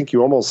much, I think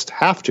you almost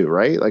have to,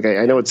 right? Like,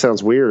 I know it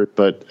sounds weird,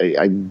 but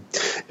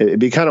it'd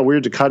be kind of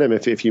weird to cut him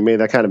if you made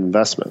that kind of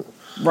investment.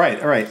 Right.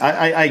 All right.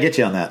 I get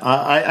you on that.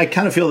 I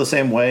kind of feel the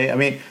same way. I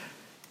mean,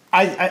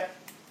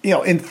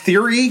 in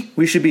theory,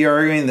 we should be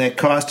arguing that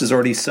cost is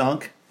already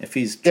sunk. If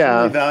he's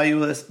truly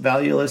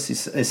valueless, he's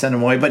send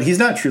him away. But he's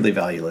not truly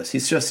valueless.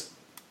 He's just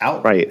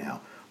out right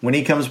now. When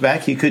he comes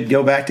back, he could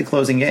go back to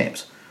closing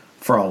games,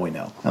 for all we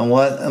know.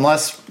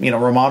 Unless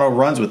Romano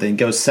runs with it and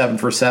goes 7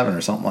 for 7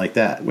 or something like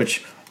that,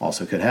 which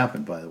also could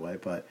happen, by the way.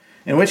 But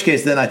in which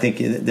case, then I think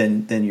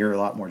then you're a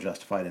lot more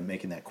justified in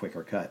making that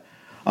quicker cut.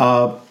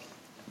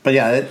 But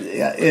yeah,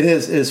 it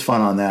is fun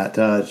on that,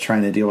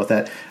 trying to deal with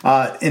that.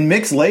 In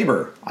mixed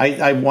labor,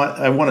 I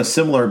won a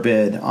similar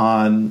bid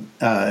on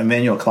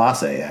Emmanuel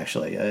Clase,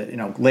 actually.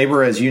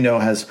 Labor, as you know,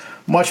 has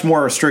much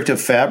more restrictive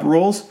fab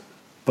rules,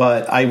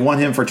 but I won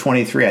him for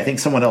 23. I think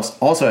someone else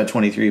also had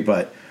 23,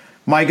 but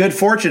my good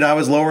fortune, I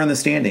was lower in the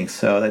standings.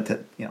 So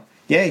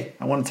yay,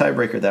 I won a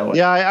tiebreaker that way.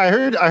 Yeah, I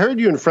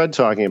heard you and Fred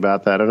talking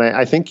about that, and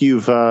I think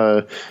you've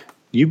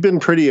been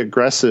pretty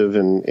aggressive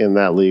in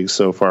that league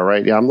so far,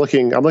 right? Yeah, I'm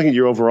looking at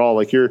your overall.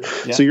 Like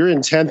so you're in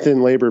 10th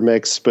in labor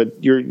mix,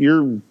 but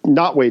you're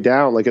not way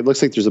down. Like it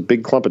looks like there's a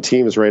big clump of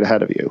teams right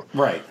ahead of you.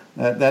 Right.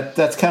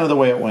 That's kind of the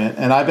way it went.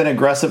 And I've been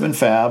aggressive in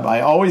fab.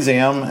 I always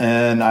am,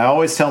 and I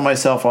always tell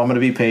myself I'm going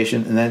to be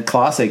patient. And then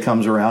Clase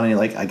comes around, and you're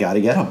like, I got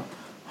to get him.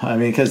 I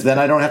mean, because then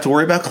I don't have to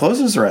worry about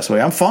closes the rest of the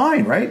way. I'm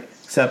fine, right?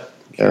 Except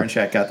Karen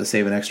Shack got to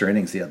save an extra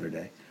innings the other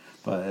day.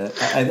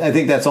 But I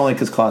think that's only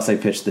because Clase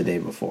pitched the day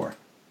before.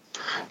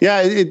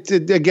 Yeah,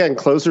 again,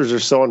 closers are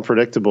so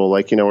unpredictable.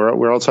 Like,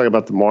 we're all talking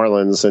about the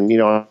Marlins,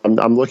 and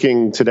I'm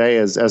looking today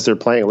as they're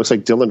playing. It looks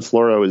like Dylan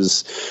Floro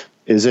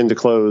is in to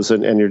close,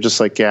 and you're just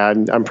like, yeah,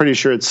 I'm pretty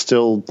sure it's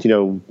still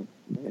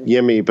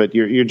Yimmy, but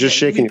you're just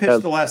shaking your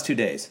head. The last 2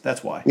 days.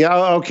 That's why.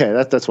 Yeah, okay,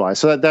 that's why.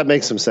 So that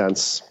makes some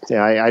sense.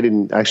 Yeah, I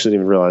didn't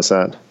even realize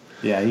that.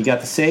 Yeah, he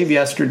got the save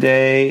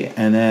yesterday,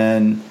 and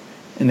then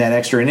in that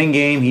extra inning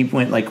game, he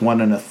went like 1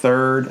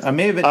 1/3. I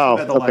may have been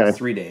about the last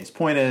 3 days.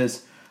 Point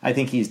is, I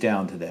think he's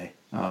down today.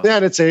 Yeah,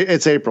 and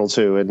it's April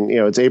too, and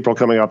it's April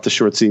coming up the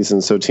short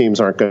season, so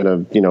teams aren't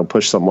going to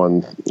push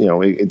someone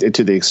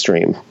to the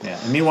extreme. Yeah,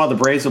 and meanwhile the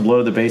Braves have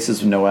loaded the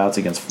bases with no outs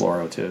against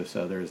Floro too,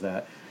 so there's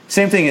that.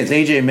 Same thing as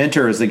AJ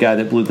Minter is the guy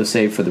that blew the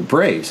save for the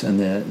Braves in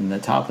the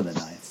top of the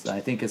ninth.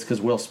 I think it's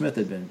because Will Smith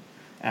had been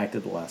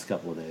active the last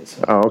couple of days.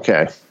 So. Oh,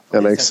 okay,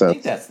 that makes sense. I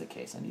think that's the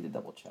case. I need to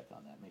double check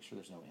on that. Make sure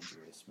there's no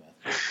injury to Smith.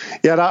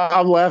 Yeah, and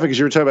I'm laughing because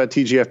you were talking about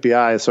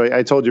TGFBI. So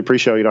I told you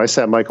pre-show, I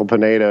sat Michael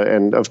Pineda,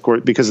 and of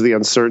course, because of the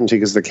uncertainty,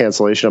 because of the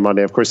cancellation on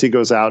Monday, of course, he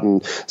goes out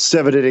and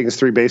 7 innings,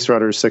 3 base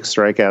runners, 6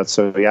 strikeouts.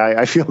 So yeah,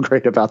 I feel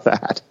great about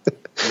that.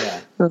 Yeah,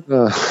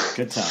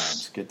 good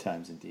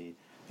times indeed.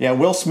 Yeah,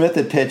 Will Smith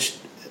had pitched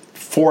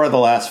 4 of the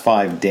last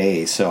 5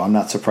 days, so I'm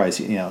not surprised.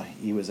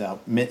 He was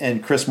out.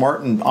 And Chris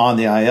Martin on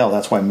the IL.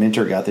 That's why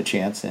Minter got the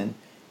chance and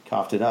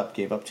coughed it up,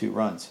 gave up 2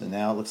 runs. And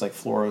now it looks like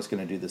Floro is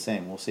going to do the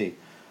same. We'll see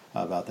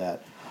about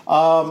that.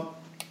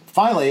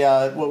 Finally,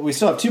 we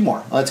still have 2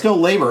 more. Let's go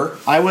labor.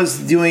 I was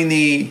doing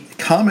the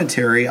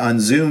commentary on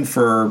Zoom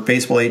for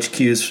Baseball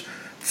HQ's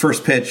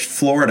First Pitch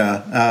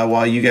Florida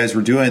while you guys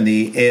were doing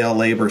the AL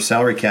labor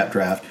salary cap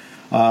draft.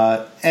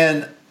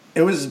 And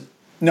it was...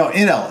 No,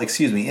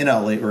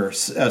 NL labor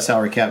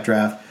salary cap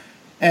draft.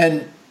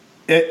 And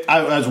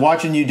I was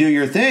watching you do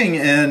your thing,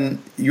 and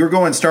you were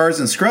going stars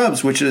and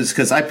scrubs, which is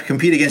because I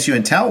compete against you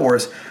in Tout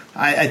Wars.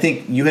 I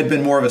think you had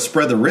been more of a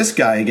spread the risk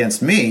guy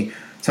against me.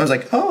 So I was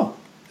like, oh,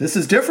 this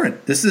is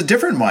different. This is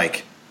different,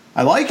 Mike.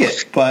 I like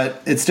it,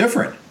 but it's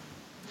different.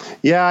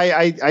 Yeah,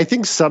 I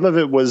think some of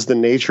it was the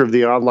nature of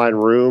the online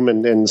room,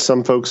 and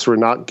some folks were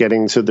not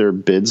getting to their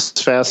bids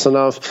fast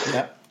enough.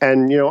 Yeah.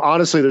 And,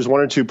 honestly, there's 1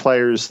 or 2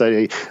 players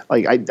that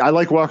I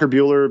like Walker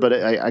Buehler, but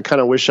I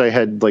kind of wish I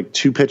had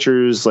 2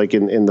 pitchers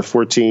in the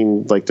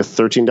 $14, the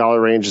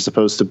 $13 range as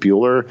opposed to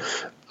Buehler.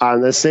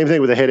 And the same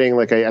thing with the hitting.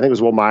 I think it was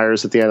Will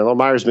Myers at the end. And Will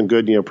Myers has been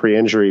good,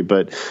 pre-injury,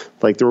 but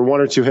there were 1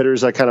 or 2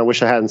 hitters I kind of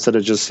wish I had instead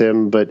of just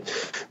him. But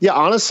yeah,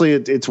 honestly,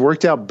 it's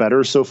worked out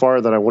better so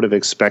far than I would have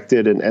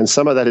expected. And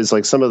some of that is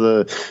some of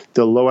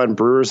the low end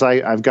Brewers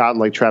I've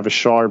gotten, like Travis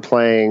Shaw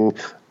playing.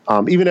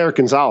 Even Eric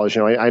Gonzalez,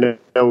 I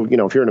know,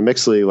 if you're in a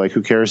mixed league,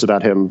 who cares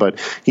about him? But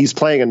he's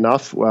playing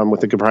enough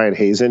with the Brian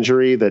Hayes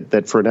injury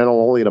that for an NL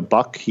only at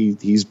 $1,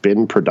 he's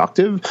been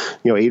productive.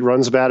 8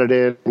 runs batted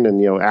in,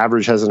 and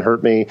average hasn't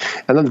hurt me.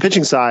 And then the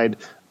pitching side,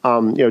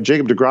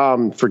 Jacob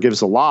deGrom forgives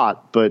a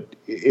lot, but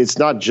it's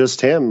not just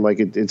him.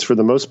 It's for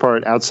the most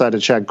part outside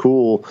of Chad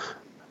Kuhl.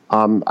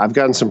 I've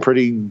gotten some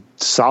pretty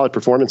solid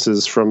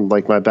performances from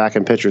my back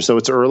end pitcher. So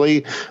it's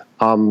early,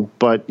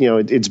 but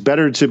it's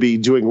better to be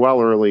doing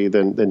well early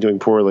than doing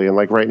poorly. And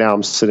right now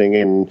I'm sitting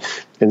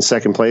in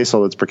second place,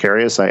 although it's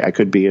precarious. I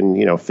could be in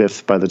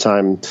 5th by the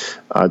time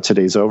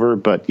today's over.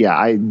 But yeah,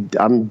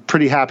 I'm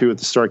pretty happy with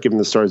the start given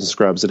the stars and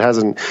scrubs. It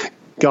hasn't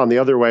gone the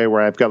other way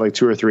where I've got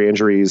 2 or 3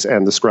 injuries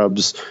and the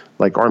scrubs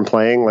aren't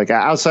playing.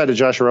 Outside of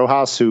Josh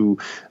Rojas, who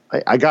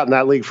I got in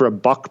that league for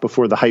 $1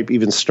 before the hype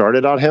even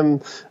started on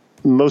him.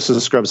 Most of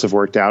the scrubs have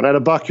worked out. At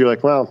 $1, you're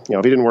well,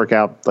 if he didn't work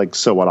out,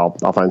 so what?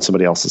 I'll find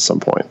somebody else at some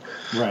point.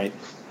 Right.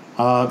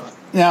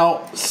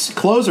 Now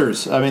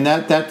closers. I mean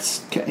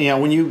that's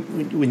when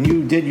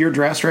you did your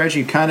draft strategy,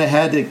 you kind of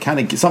had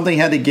to something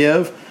had to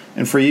give,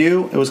 and for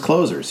you it was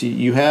closers.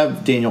 You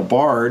have Daniel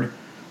Bard,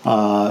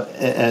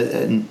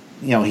 and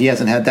he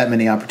hasn't had that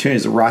many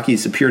opportunities. The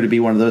Rockies appear to be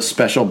one of those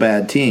special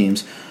bad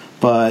teams,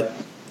 but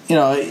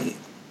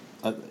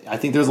I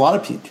think there's a lot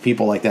of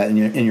people like that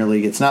in your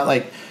league. It's not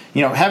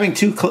having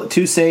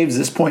two saves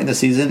this point in the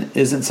season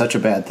isn't such a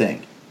bad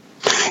thing.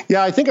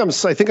 Yeah, I think I'm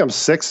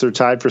 6th or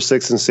tied for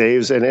 6th in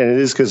saves, and it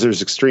is because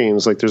there's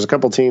extremes. There's a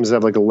couple teams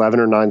that have 11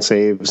 or 9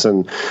 saves,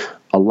 and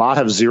a lot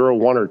have 0,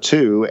 1, or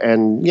 2.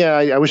 And yeah,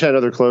 I wish I had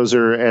another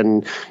closer.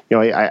 And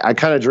I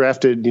kind of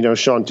drafted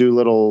Sean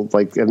Doolittle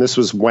and this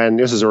is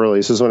early.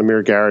 This is when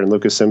Amir Garrett and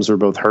Lucas Sims were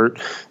both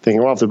hurt.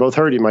 Thinking, well, if they're both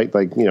hurt, he might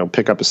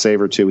pick up a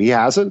save or 2. He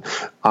hasn't,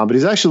 but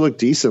he's actually looked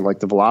decent.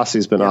 The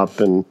velocity's been up,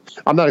 and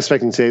I'm not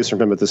expecting saves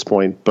from him at this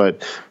point,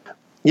 but.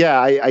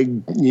 Yeah,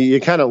 you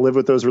kind of live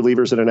with those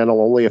relievers in an NL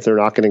only if they're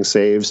not getting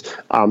saves.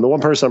 The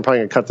one person I'm probably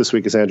going to cut this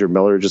week is Andrew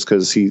Miller, just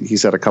because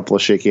he's had a couple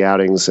of shaky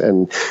outings,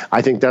 and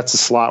I think that's a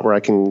slot where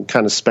I can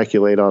kind of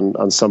speculate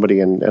on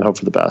somebody and hope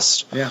for the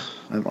best. Yeah,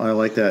 I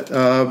like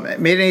that.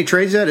 Made any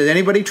trades yet? Has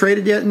anybody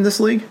traded yet in this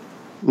league?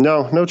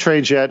 No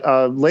trades yet.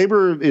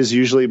 Labor is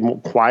usually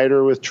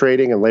quieter with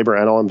trading, and Labor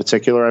NL in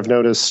particular, I've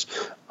noticed.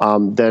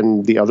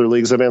 Than the other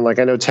leagues I'm in.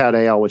 I know Tad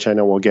AL, which I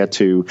know we'll get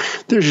to.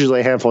 There's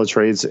usually a handful of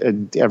trades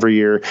every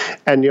year.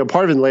 And,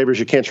 part of it in labor is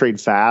you can't trade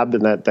fab,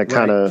 and that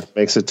kind of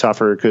makes it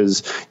tougher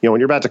because,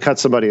 when you're about to cut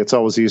somebody, it's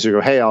always easier to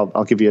go, hey,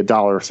 I'll give you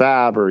 $1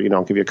 fab, or,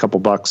 I'll give you a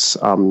couple bucks.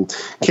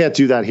 Can't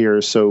do that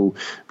here. So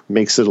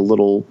makes it a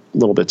little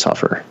bit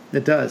tougher.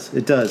 It does.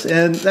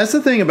 And that's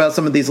the thing about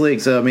some of these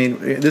leagues. I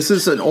mean, this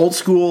is an old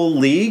school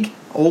league,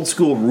 old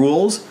school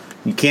rules.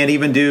 You can't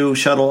even do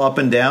shuttle up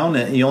and down.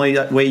 The only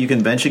way you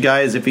can bench a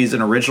guy is if he's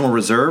an original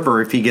reserve, or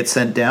if he gets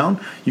sent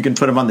down. You can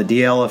put him on the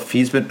DL if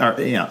he's been, or,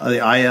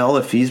 the IL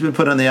if he's been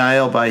put on the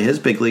IL by his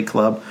big league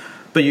club.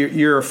 But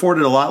you're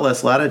afforded a lot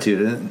less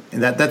latitude,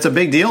 and that's a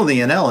big deal in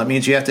the NL. It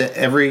means you have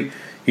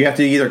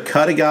to either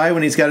cut a guy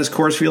when he's got his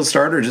Coors Field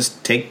start, or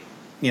just take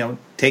your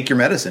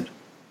medicine.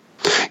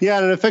 Yeah,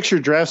 and it affects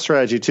your draft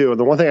strategy too. And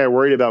the one thing I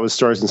worried about with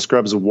stars and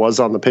scrubs was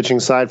on the pitching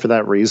side for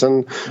that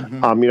reason.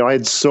 Mm-hmm. I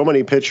had so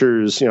many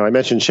pitchers. I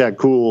mentioned Chad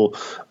Kuhl,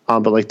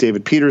 but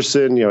David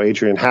Peterson,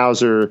 Adrian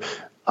Hauser,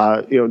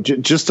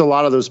 just a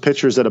lot of those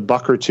pitchers at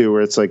 $1 or $2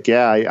 where it's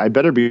I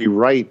better be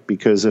right,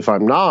 because if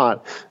I'm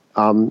not,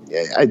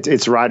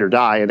 it's ride or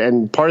die.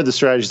 And part of the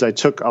strategy is I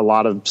took a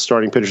lot of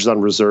starting pitchers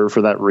on reserve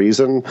for that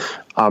reason.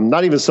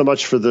 Not even so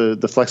much for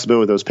the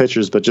flexibility of those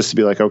pitchers, but just to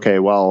be like, okay,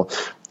 well,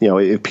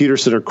 if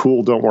Peterson or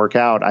Kuhl don't work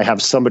out, I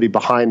have somebody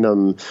behind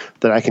them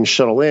that I can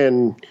shuttle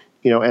in,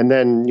 and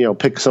then,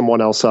 pick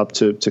someone else up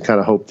to kind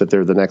of hope that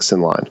they're the next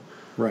in line.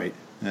 Right.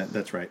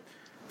 That's right.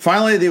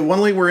 Finally, the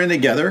one league we're in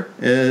together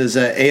is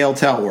AL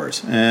Tout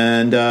Wars.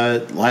 And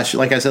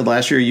like I said,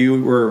 last year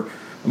you were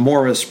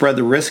more of a spread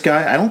the risk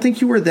guy. I don't think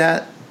you were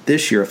that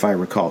this year, if I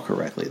recall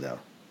correctly, though.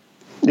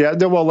 Yeah,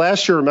 well,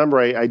 last year, remember,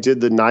 I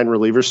did the 9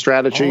 reliever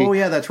strategy. Oh,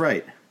 yeah, that's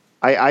right.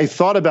 I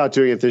thought about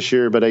doing it this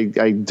year, but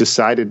I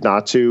decided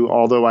not to,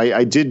 although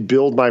I did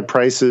build my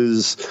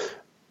prices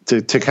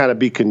to kind of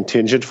be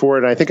contingent for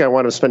it. I think I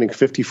wound up spending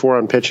 54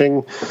 on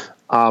pitching.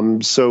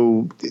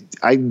 So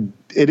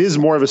it is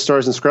more of a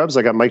stars and scrubs.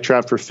 I got Mike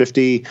Trout for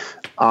 50,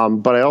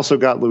 but I also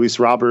got Luis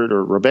Robert.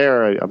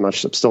 I'm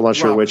still not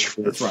sure which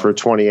for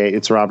 28.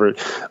 It's Robert.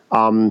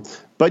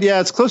 But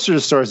yeah, it's closer to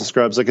stars and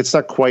scrubs. Like it's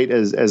not quite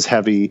as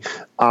heavy.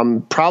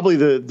 Probably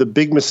the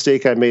big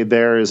mistake I made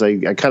there is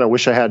I kind of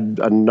wish I had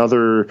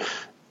another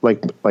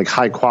like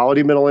high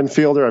quality middle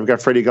infielder. I've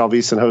got Freddie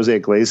Galvis and Jose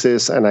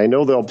Iglesias, and I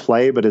know they'll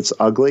play, but it's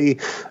ugly.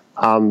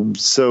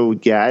 So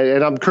yeah,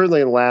 and I'm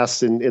currently in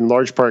last in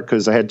large part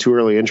because I had 2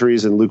 early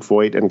injuries in Luke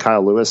Voigt and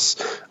Kyle Lewis.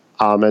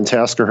 And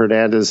Teoscar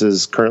Hernandez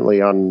is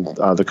currently on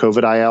the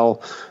COVID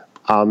IL.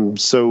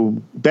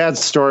 So bad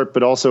start,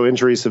 but also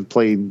injuries have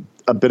played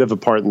a bit of a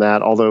part in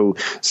that, although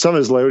some of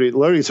his Leody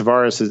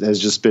Taveras has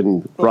just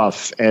been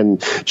rough. And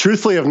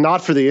truthfully, if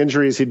not for the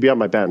injuries, he'd be on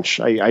my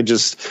bench.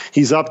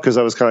 He's up because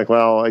I was kind of like,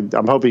 well,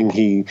 I'm hoping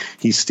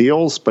he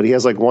steals, but he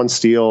has like 1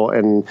 steal,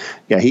 and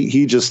yeah,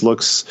 he just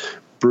looks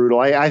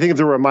brutal. I think if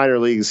there were minor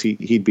leagues,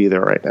 he'd be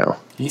there right now.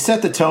 He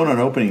set the tone on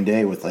opening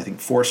day with I think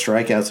 4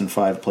 strikeouts and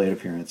 5 plate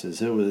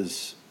appearances.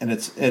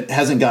 It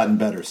hasn't gotten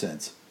better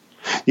since.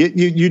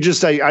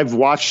 I've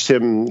watched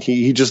him.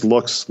 He just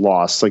looks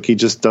lost. Like he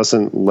just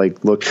doesn't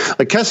look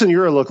like Keston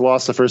Hiura looked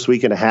lost the first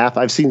week and a half.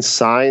 I've seen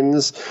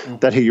signs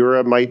that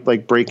Hiura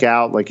might break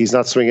out. Like he's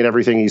not swinging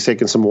everything. He's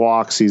taking some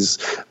walks. He's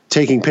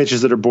taking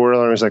pitches that are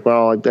borderline. He's like,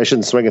 well, I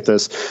shouldn't swing at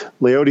this.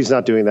 Leody's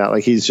not doing that.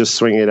 Like he's just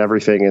swinging at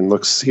everything and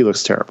he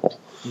looks terrible.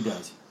 He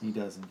does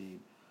indeed.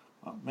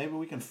 Maybe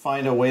we can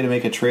find a way to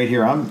make a trade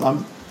here. I'm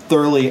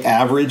thoroughly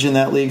average in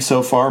that league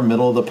so far,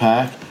 middle of the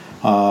pack.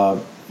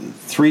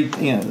 3,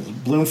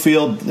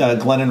 Bloomfield,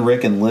 Glennon,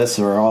 Rick, and Liss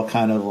are all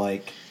kind of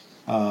like,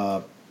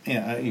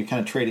 you're kind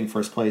of trading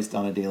first place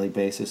on a daily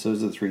basis.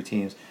 Those are the 3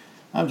 teams.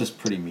 I'm just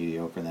pretty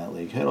mediocre in that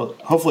league.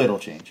 Hopefully it'll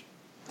change.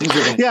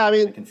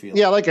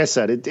 Like I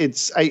said,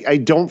 I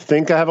don't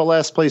think I have a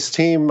last place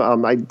team.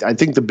 I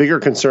think the bigger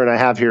concern I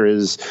have here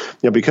is,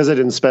 because I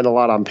didn't spend a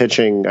lot on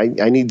pitching,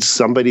 I need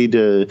somebody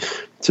to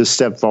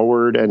step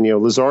forward. And,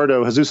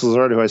 Jesus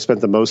Luzardo, who I spent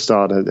the most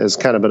on, has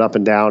kind of been up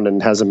and down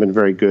and hasn't been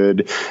very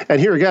good.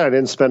 And here again, I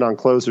didn't spend on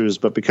closers,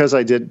 but because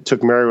I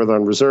took Merriweather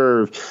on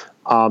reserve,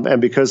 and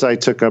because I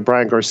took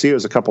Brian Garcia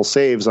as a couple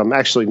saves, I'm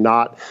actually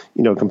not,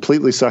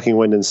 completely sucking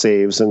wind in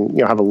saves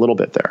and, have a little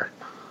bit there.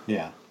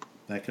 Yeah.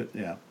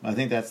 I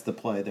think that's the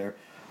play there.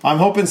 I'm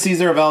hoping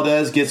Cesar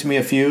Valdez gets me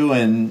a few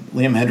and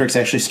Liam Hendricks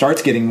actually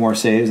starts getting more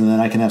saves, and then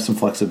I can have some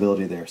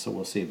flexibility there. So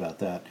we'll see about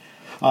that.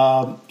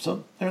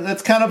 So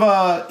that's kind of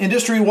a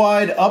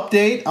industry-wide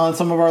update on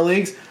some of our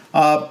leagues.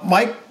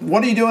 Mike,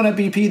 what are you doing at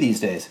BP these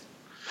days?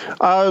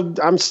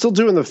 I'm still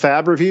doing the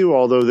Fab review,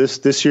 although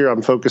this year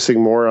I'm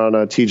focusing more on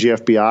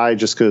TGFBI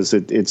just because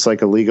it's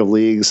like a league of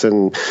leagues.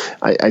 And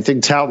I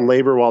think Tout and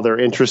Labor, while they're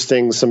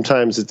interesting,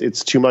 sometimes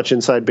it's too much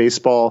inside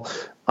baseball.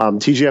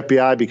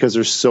 TGFBI, because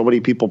there's so many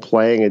people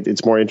playing,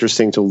 it's more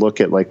interesting to look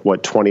at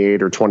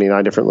 28 or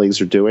 29 different leagues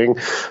are doing.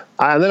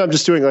 And then I'm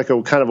just doing a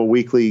kind of a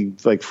weekly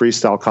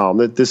freestyle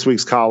column. This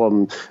week's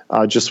column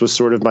just was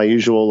sort of my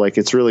usual,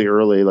 it's really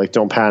early,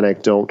 don't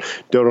panic, don't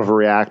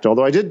overreact.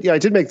 Although I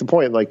did make the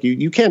point,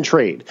 you can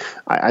trade.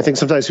 I think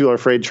sometimes people are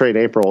afraid to trade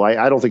in April.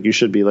 I don't think you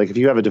should be. If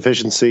you have a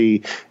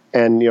deficiency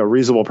and a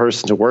reasonable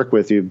person to work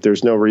with you,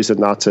 there's no reason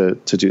not to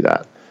do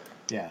that.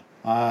 Yeah,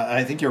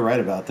 I think you're right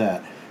about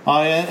that.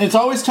 And it's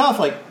always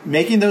tough,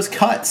 making those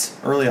cuts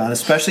early on,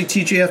 especially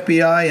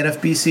TGFBI and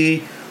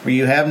FBC, where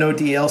you have no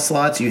DL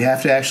slots. You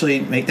have to actually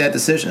make that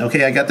decision.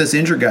 Okay, I got this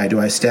injured guy. Do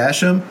I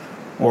stash him,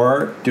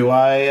 or do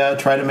I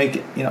try to make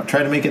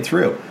it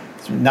through?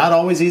 It's not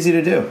always easy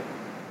to do.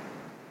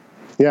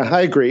 Yeah,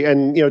 I agree.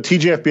 And,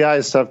 TGFBI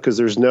is tough because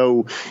there's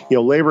no,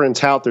 Labor and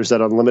Tout, there's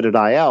that unlimited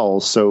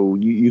IL, so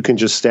you can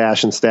just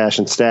stash and stash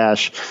and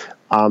stash.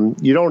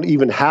 You don't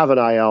even have an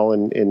IL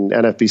in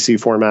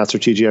NFBC formats or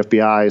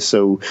TGFBI,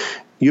 so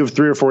you have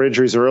 3 or 4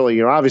 injuries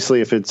early. Obviously,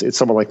 if it's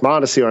someone like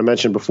Mondesi, I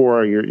mentioned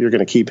before, you're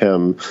going to keep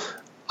him.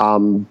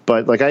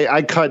 But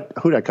I cut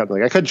who did I cut?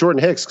 I cut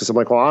Jordan Hicks because I'm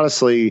well,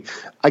 honestly,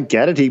 I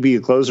get it. He'd be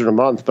a closer in a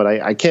month, but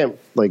I can't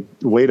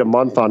wait a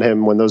month on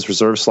him when those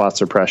reserve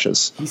slots are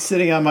precious. He's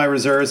sitting on my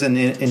reserves in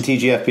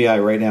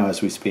TGFBI right now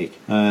as we speak.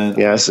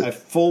 Yes, I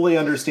fully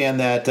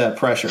understand that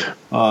pressure.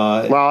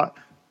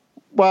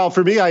 Well,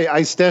 for me,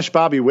 I stashed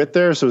Bobby Witt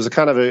there, so it was a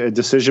kind of a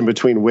decision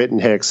between Witt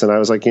and Hicks, and I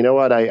was like, you know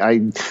what,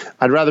 I'd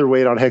rather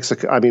wait on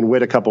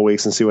Witt a couple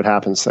weeks and see what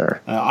happens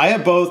there. I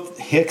have both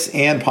Hicks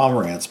and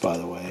Pomerantz, by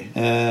the way,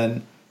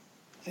 and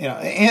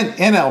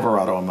and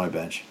Alvarado on my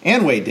bench,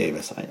 and Wade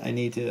Davis.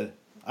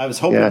 I was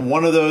hoping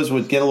one of those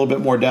would get a little bit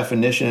more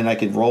definition, and I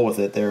could roll with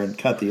it there and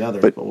cut the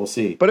other. But we'll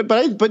see. But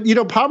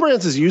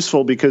Pomerantz is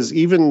useful because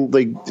even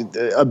like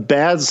a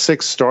bad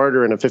 6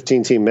 starter in a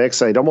 15-team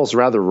mix, I'd almost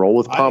rather roll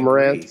with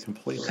Pomerantz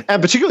completely.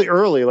 And particularly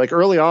early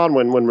on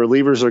when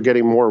relievers are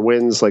getting more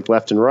wins like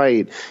left and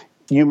right,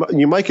 you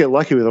might get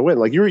lucky with a win.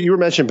 Like you were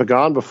mentioning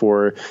Pagan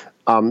before.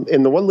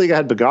 In the one league I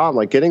had Pagan,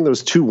 like getting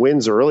those 2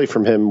 wins early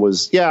from him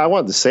was, I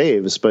wanted the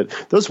saves, but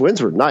those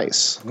wins were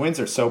nice. Wins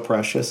are so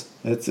precious.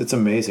 It's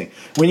amazing.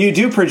 When you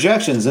do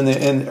projections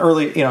in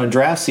early, in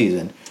draft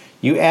season,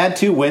 you add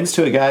 2 wins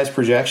to a guy's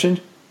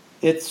projection.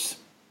 It's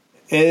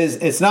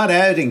not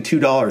adding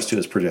 $2 to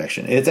his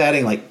projection. It's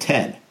adding like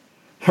 10,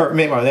 or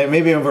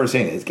maybe I'm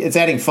overstating it. It's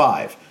adding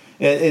 5.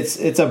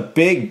 It's a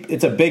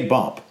big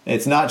bump.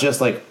 It's not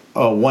just like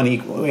win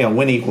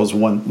equals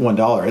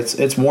 $1.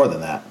 It's more than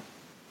that.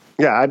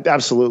 Yeah,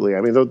 absolutely.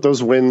 I mean,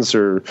 those wins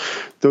are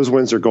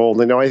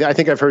gold. And I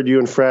think I've heard you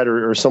and Fred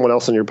or someone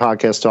else on your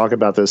podcast talk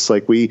about this.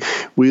 Like we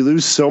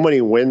lose so many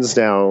wins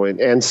now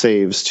and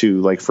saves to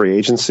like free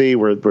agency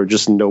where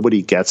just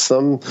nobody gets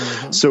them.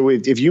 Mm-hmm. So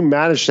if you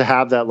manage to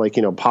have that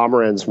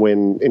Pomerantz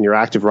win in your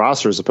active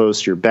roster as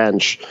opposed to your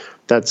bench,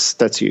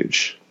 that's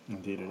huge.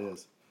 Indeed, it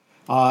is.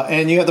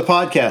 And you have the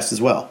podcast as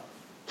well.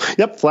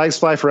 Yep, Flags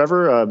Fly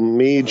Forever.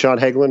 Me, John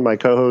Hagelin, my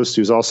co-host,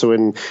 who's also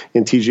in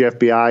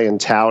TGFBI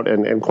and tout,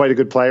 and quite a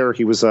good player.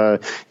 He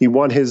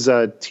won his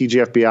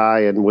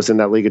TGFBI and was in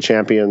that League of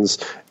Champions.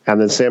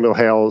 And then Samuel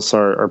Hale's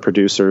our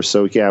producer.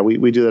 So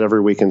we do that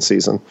every week in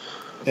season.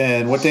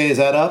 And what day is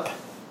that up?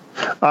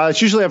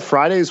 It's usually on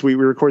Fridays. We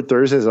record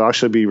Thursdays. I'll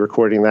actually be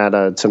recording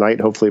that tonight.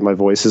 Hopefully my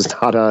voice is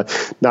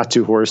not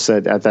too hoarse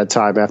at that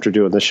time after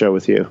doing the show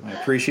with you. I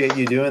appreciate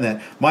you doing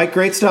that. Mike,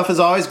 great stuff as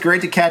always.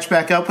 Great to catch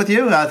back up with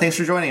you. Thanks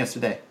for joining us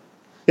today.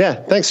 Yeah,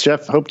 thanks,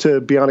 Jeff. Hope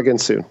to be on again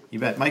soon. You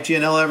bet. Mike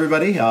Gianella,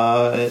 everybody.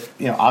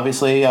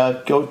 Obviously,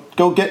 check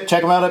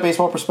him out at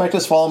Baseball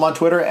Prospectus. Follow him on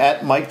Twitter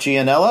at Mike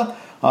Gianella,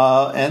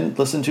 and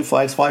listen to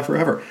Flags Fly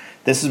Forever.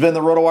 This has been the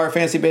RotoWire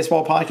Fantasy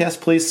Baseball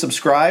Podcast. Please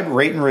subscribe,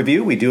 rate, and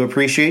review. We do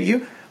appreciate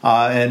you.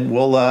 And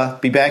we'll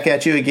be back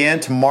at you again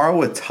tomorrow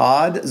with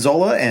Todd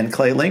Zola and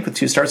Clay Link with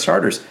 2-Start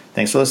Starters.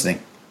 Thanks for listening.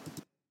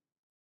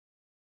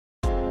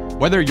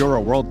 Whether you're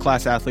a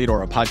world-class athlete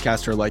or a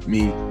podcaster like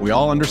me, we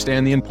all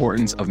understand the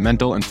importance of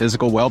mental and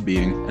physical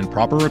well-being and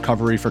proper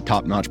recovery for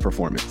top-notch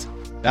performance.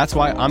 That's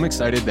why I'm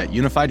excited that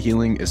Unified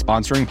Healing is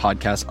sponsoring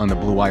podcasts on the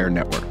Blue Wire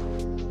Network.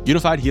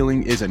 Unified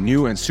Healing is a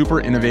new and super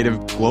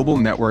innovative global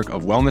network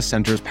of wellness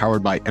centers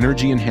powered by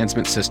Energy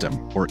Enhancement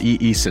System, or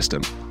EE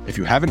System. If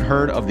you haven't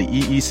heard of the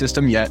EE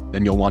System yet,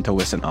 then you'll want to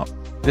listen up.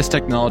 This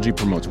technology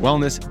promotes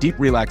wellness, deep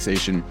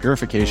relaxation,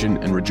 purification,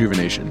 and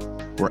rejuvenation.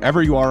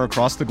 Wherever you are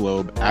across the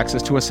globe,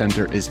 access to a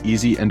center is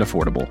easy and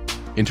affordable.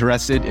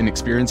 Interested in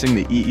experiencing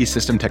the EE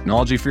System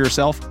technology for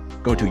yourself?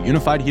 Go to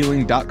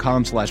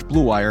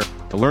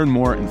unifiedhealing.com/bluewire to learn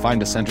more and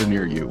find a center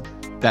near you.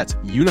 That's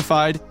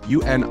unified,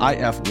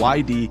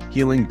 UNIFYD,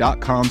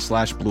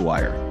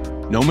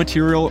 healing.com/bluewire. No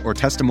material or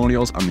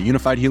testimonials on the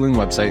Unified Healing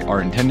website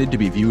are intended to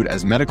be viewed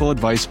as medical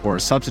advice or a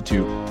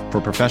substitute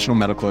for professional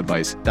medical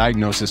advice,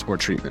 diagnosis, or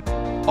treatment.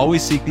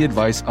 Always seek the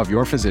advice of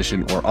your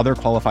physician or other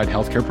qualified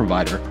healthcare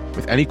provider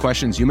with any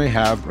questions you may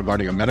have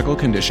regarding a medical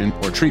condition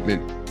or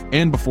treatment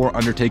and before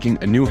undertaking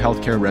a new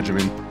healthcare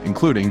regimen,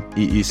 including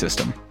EE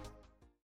System.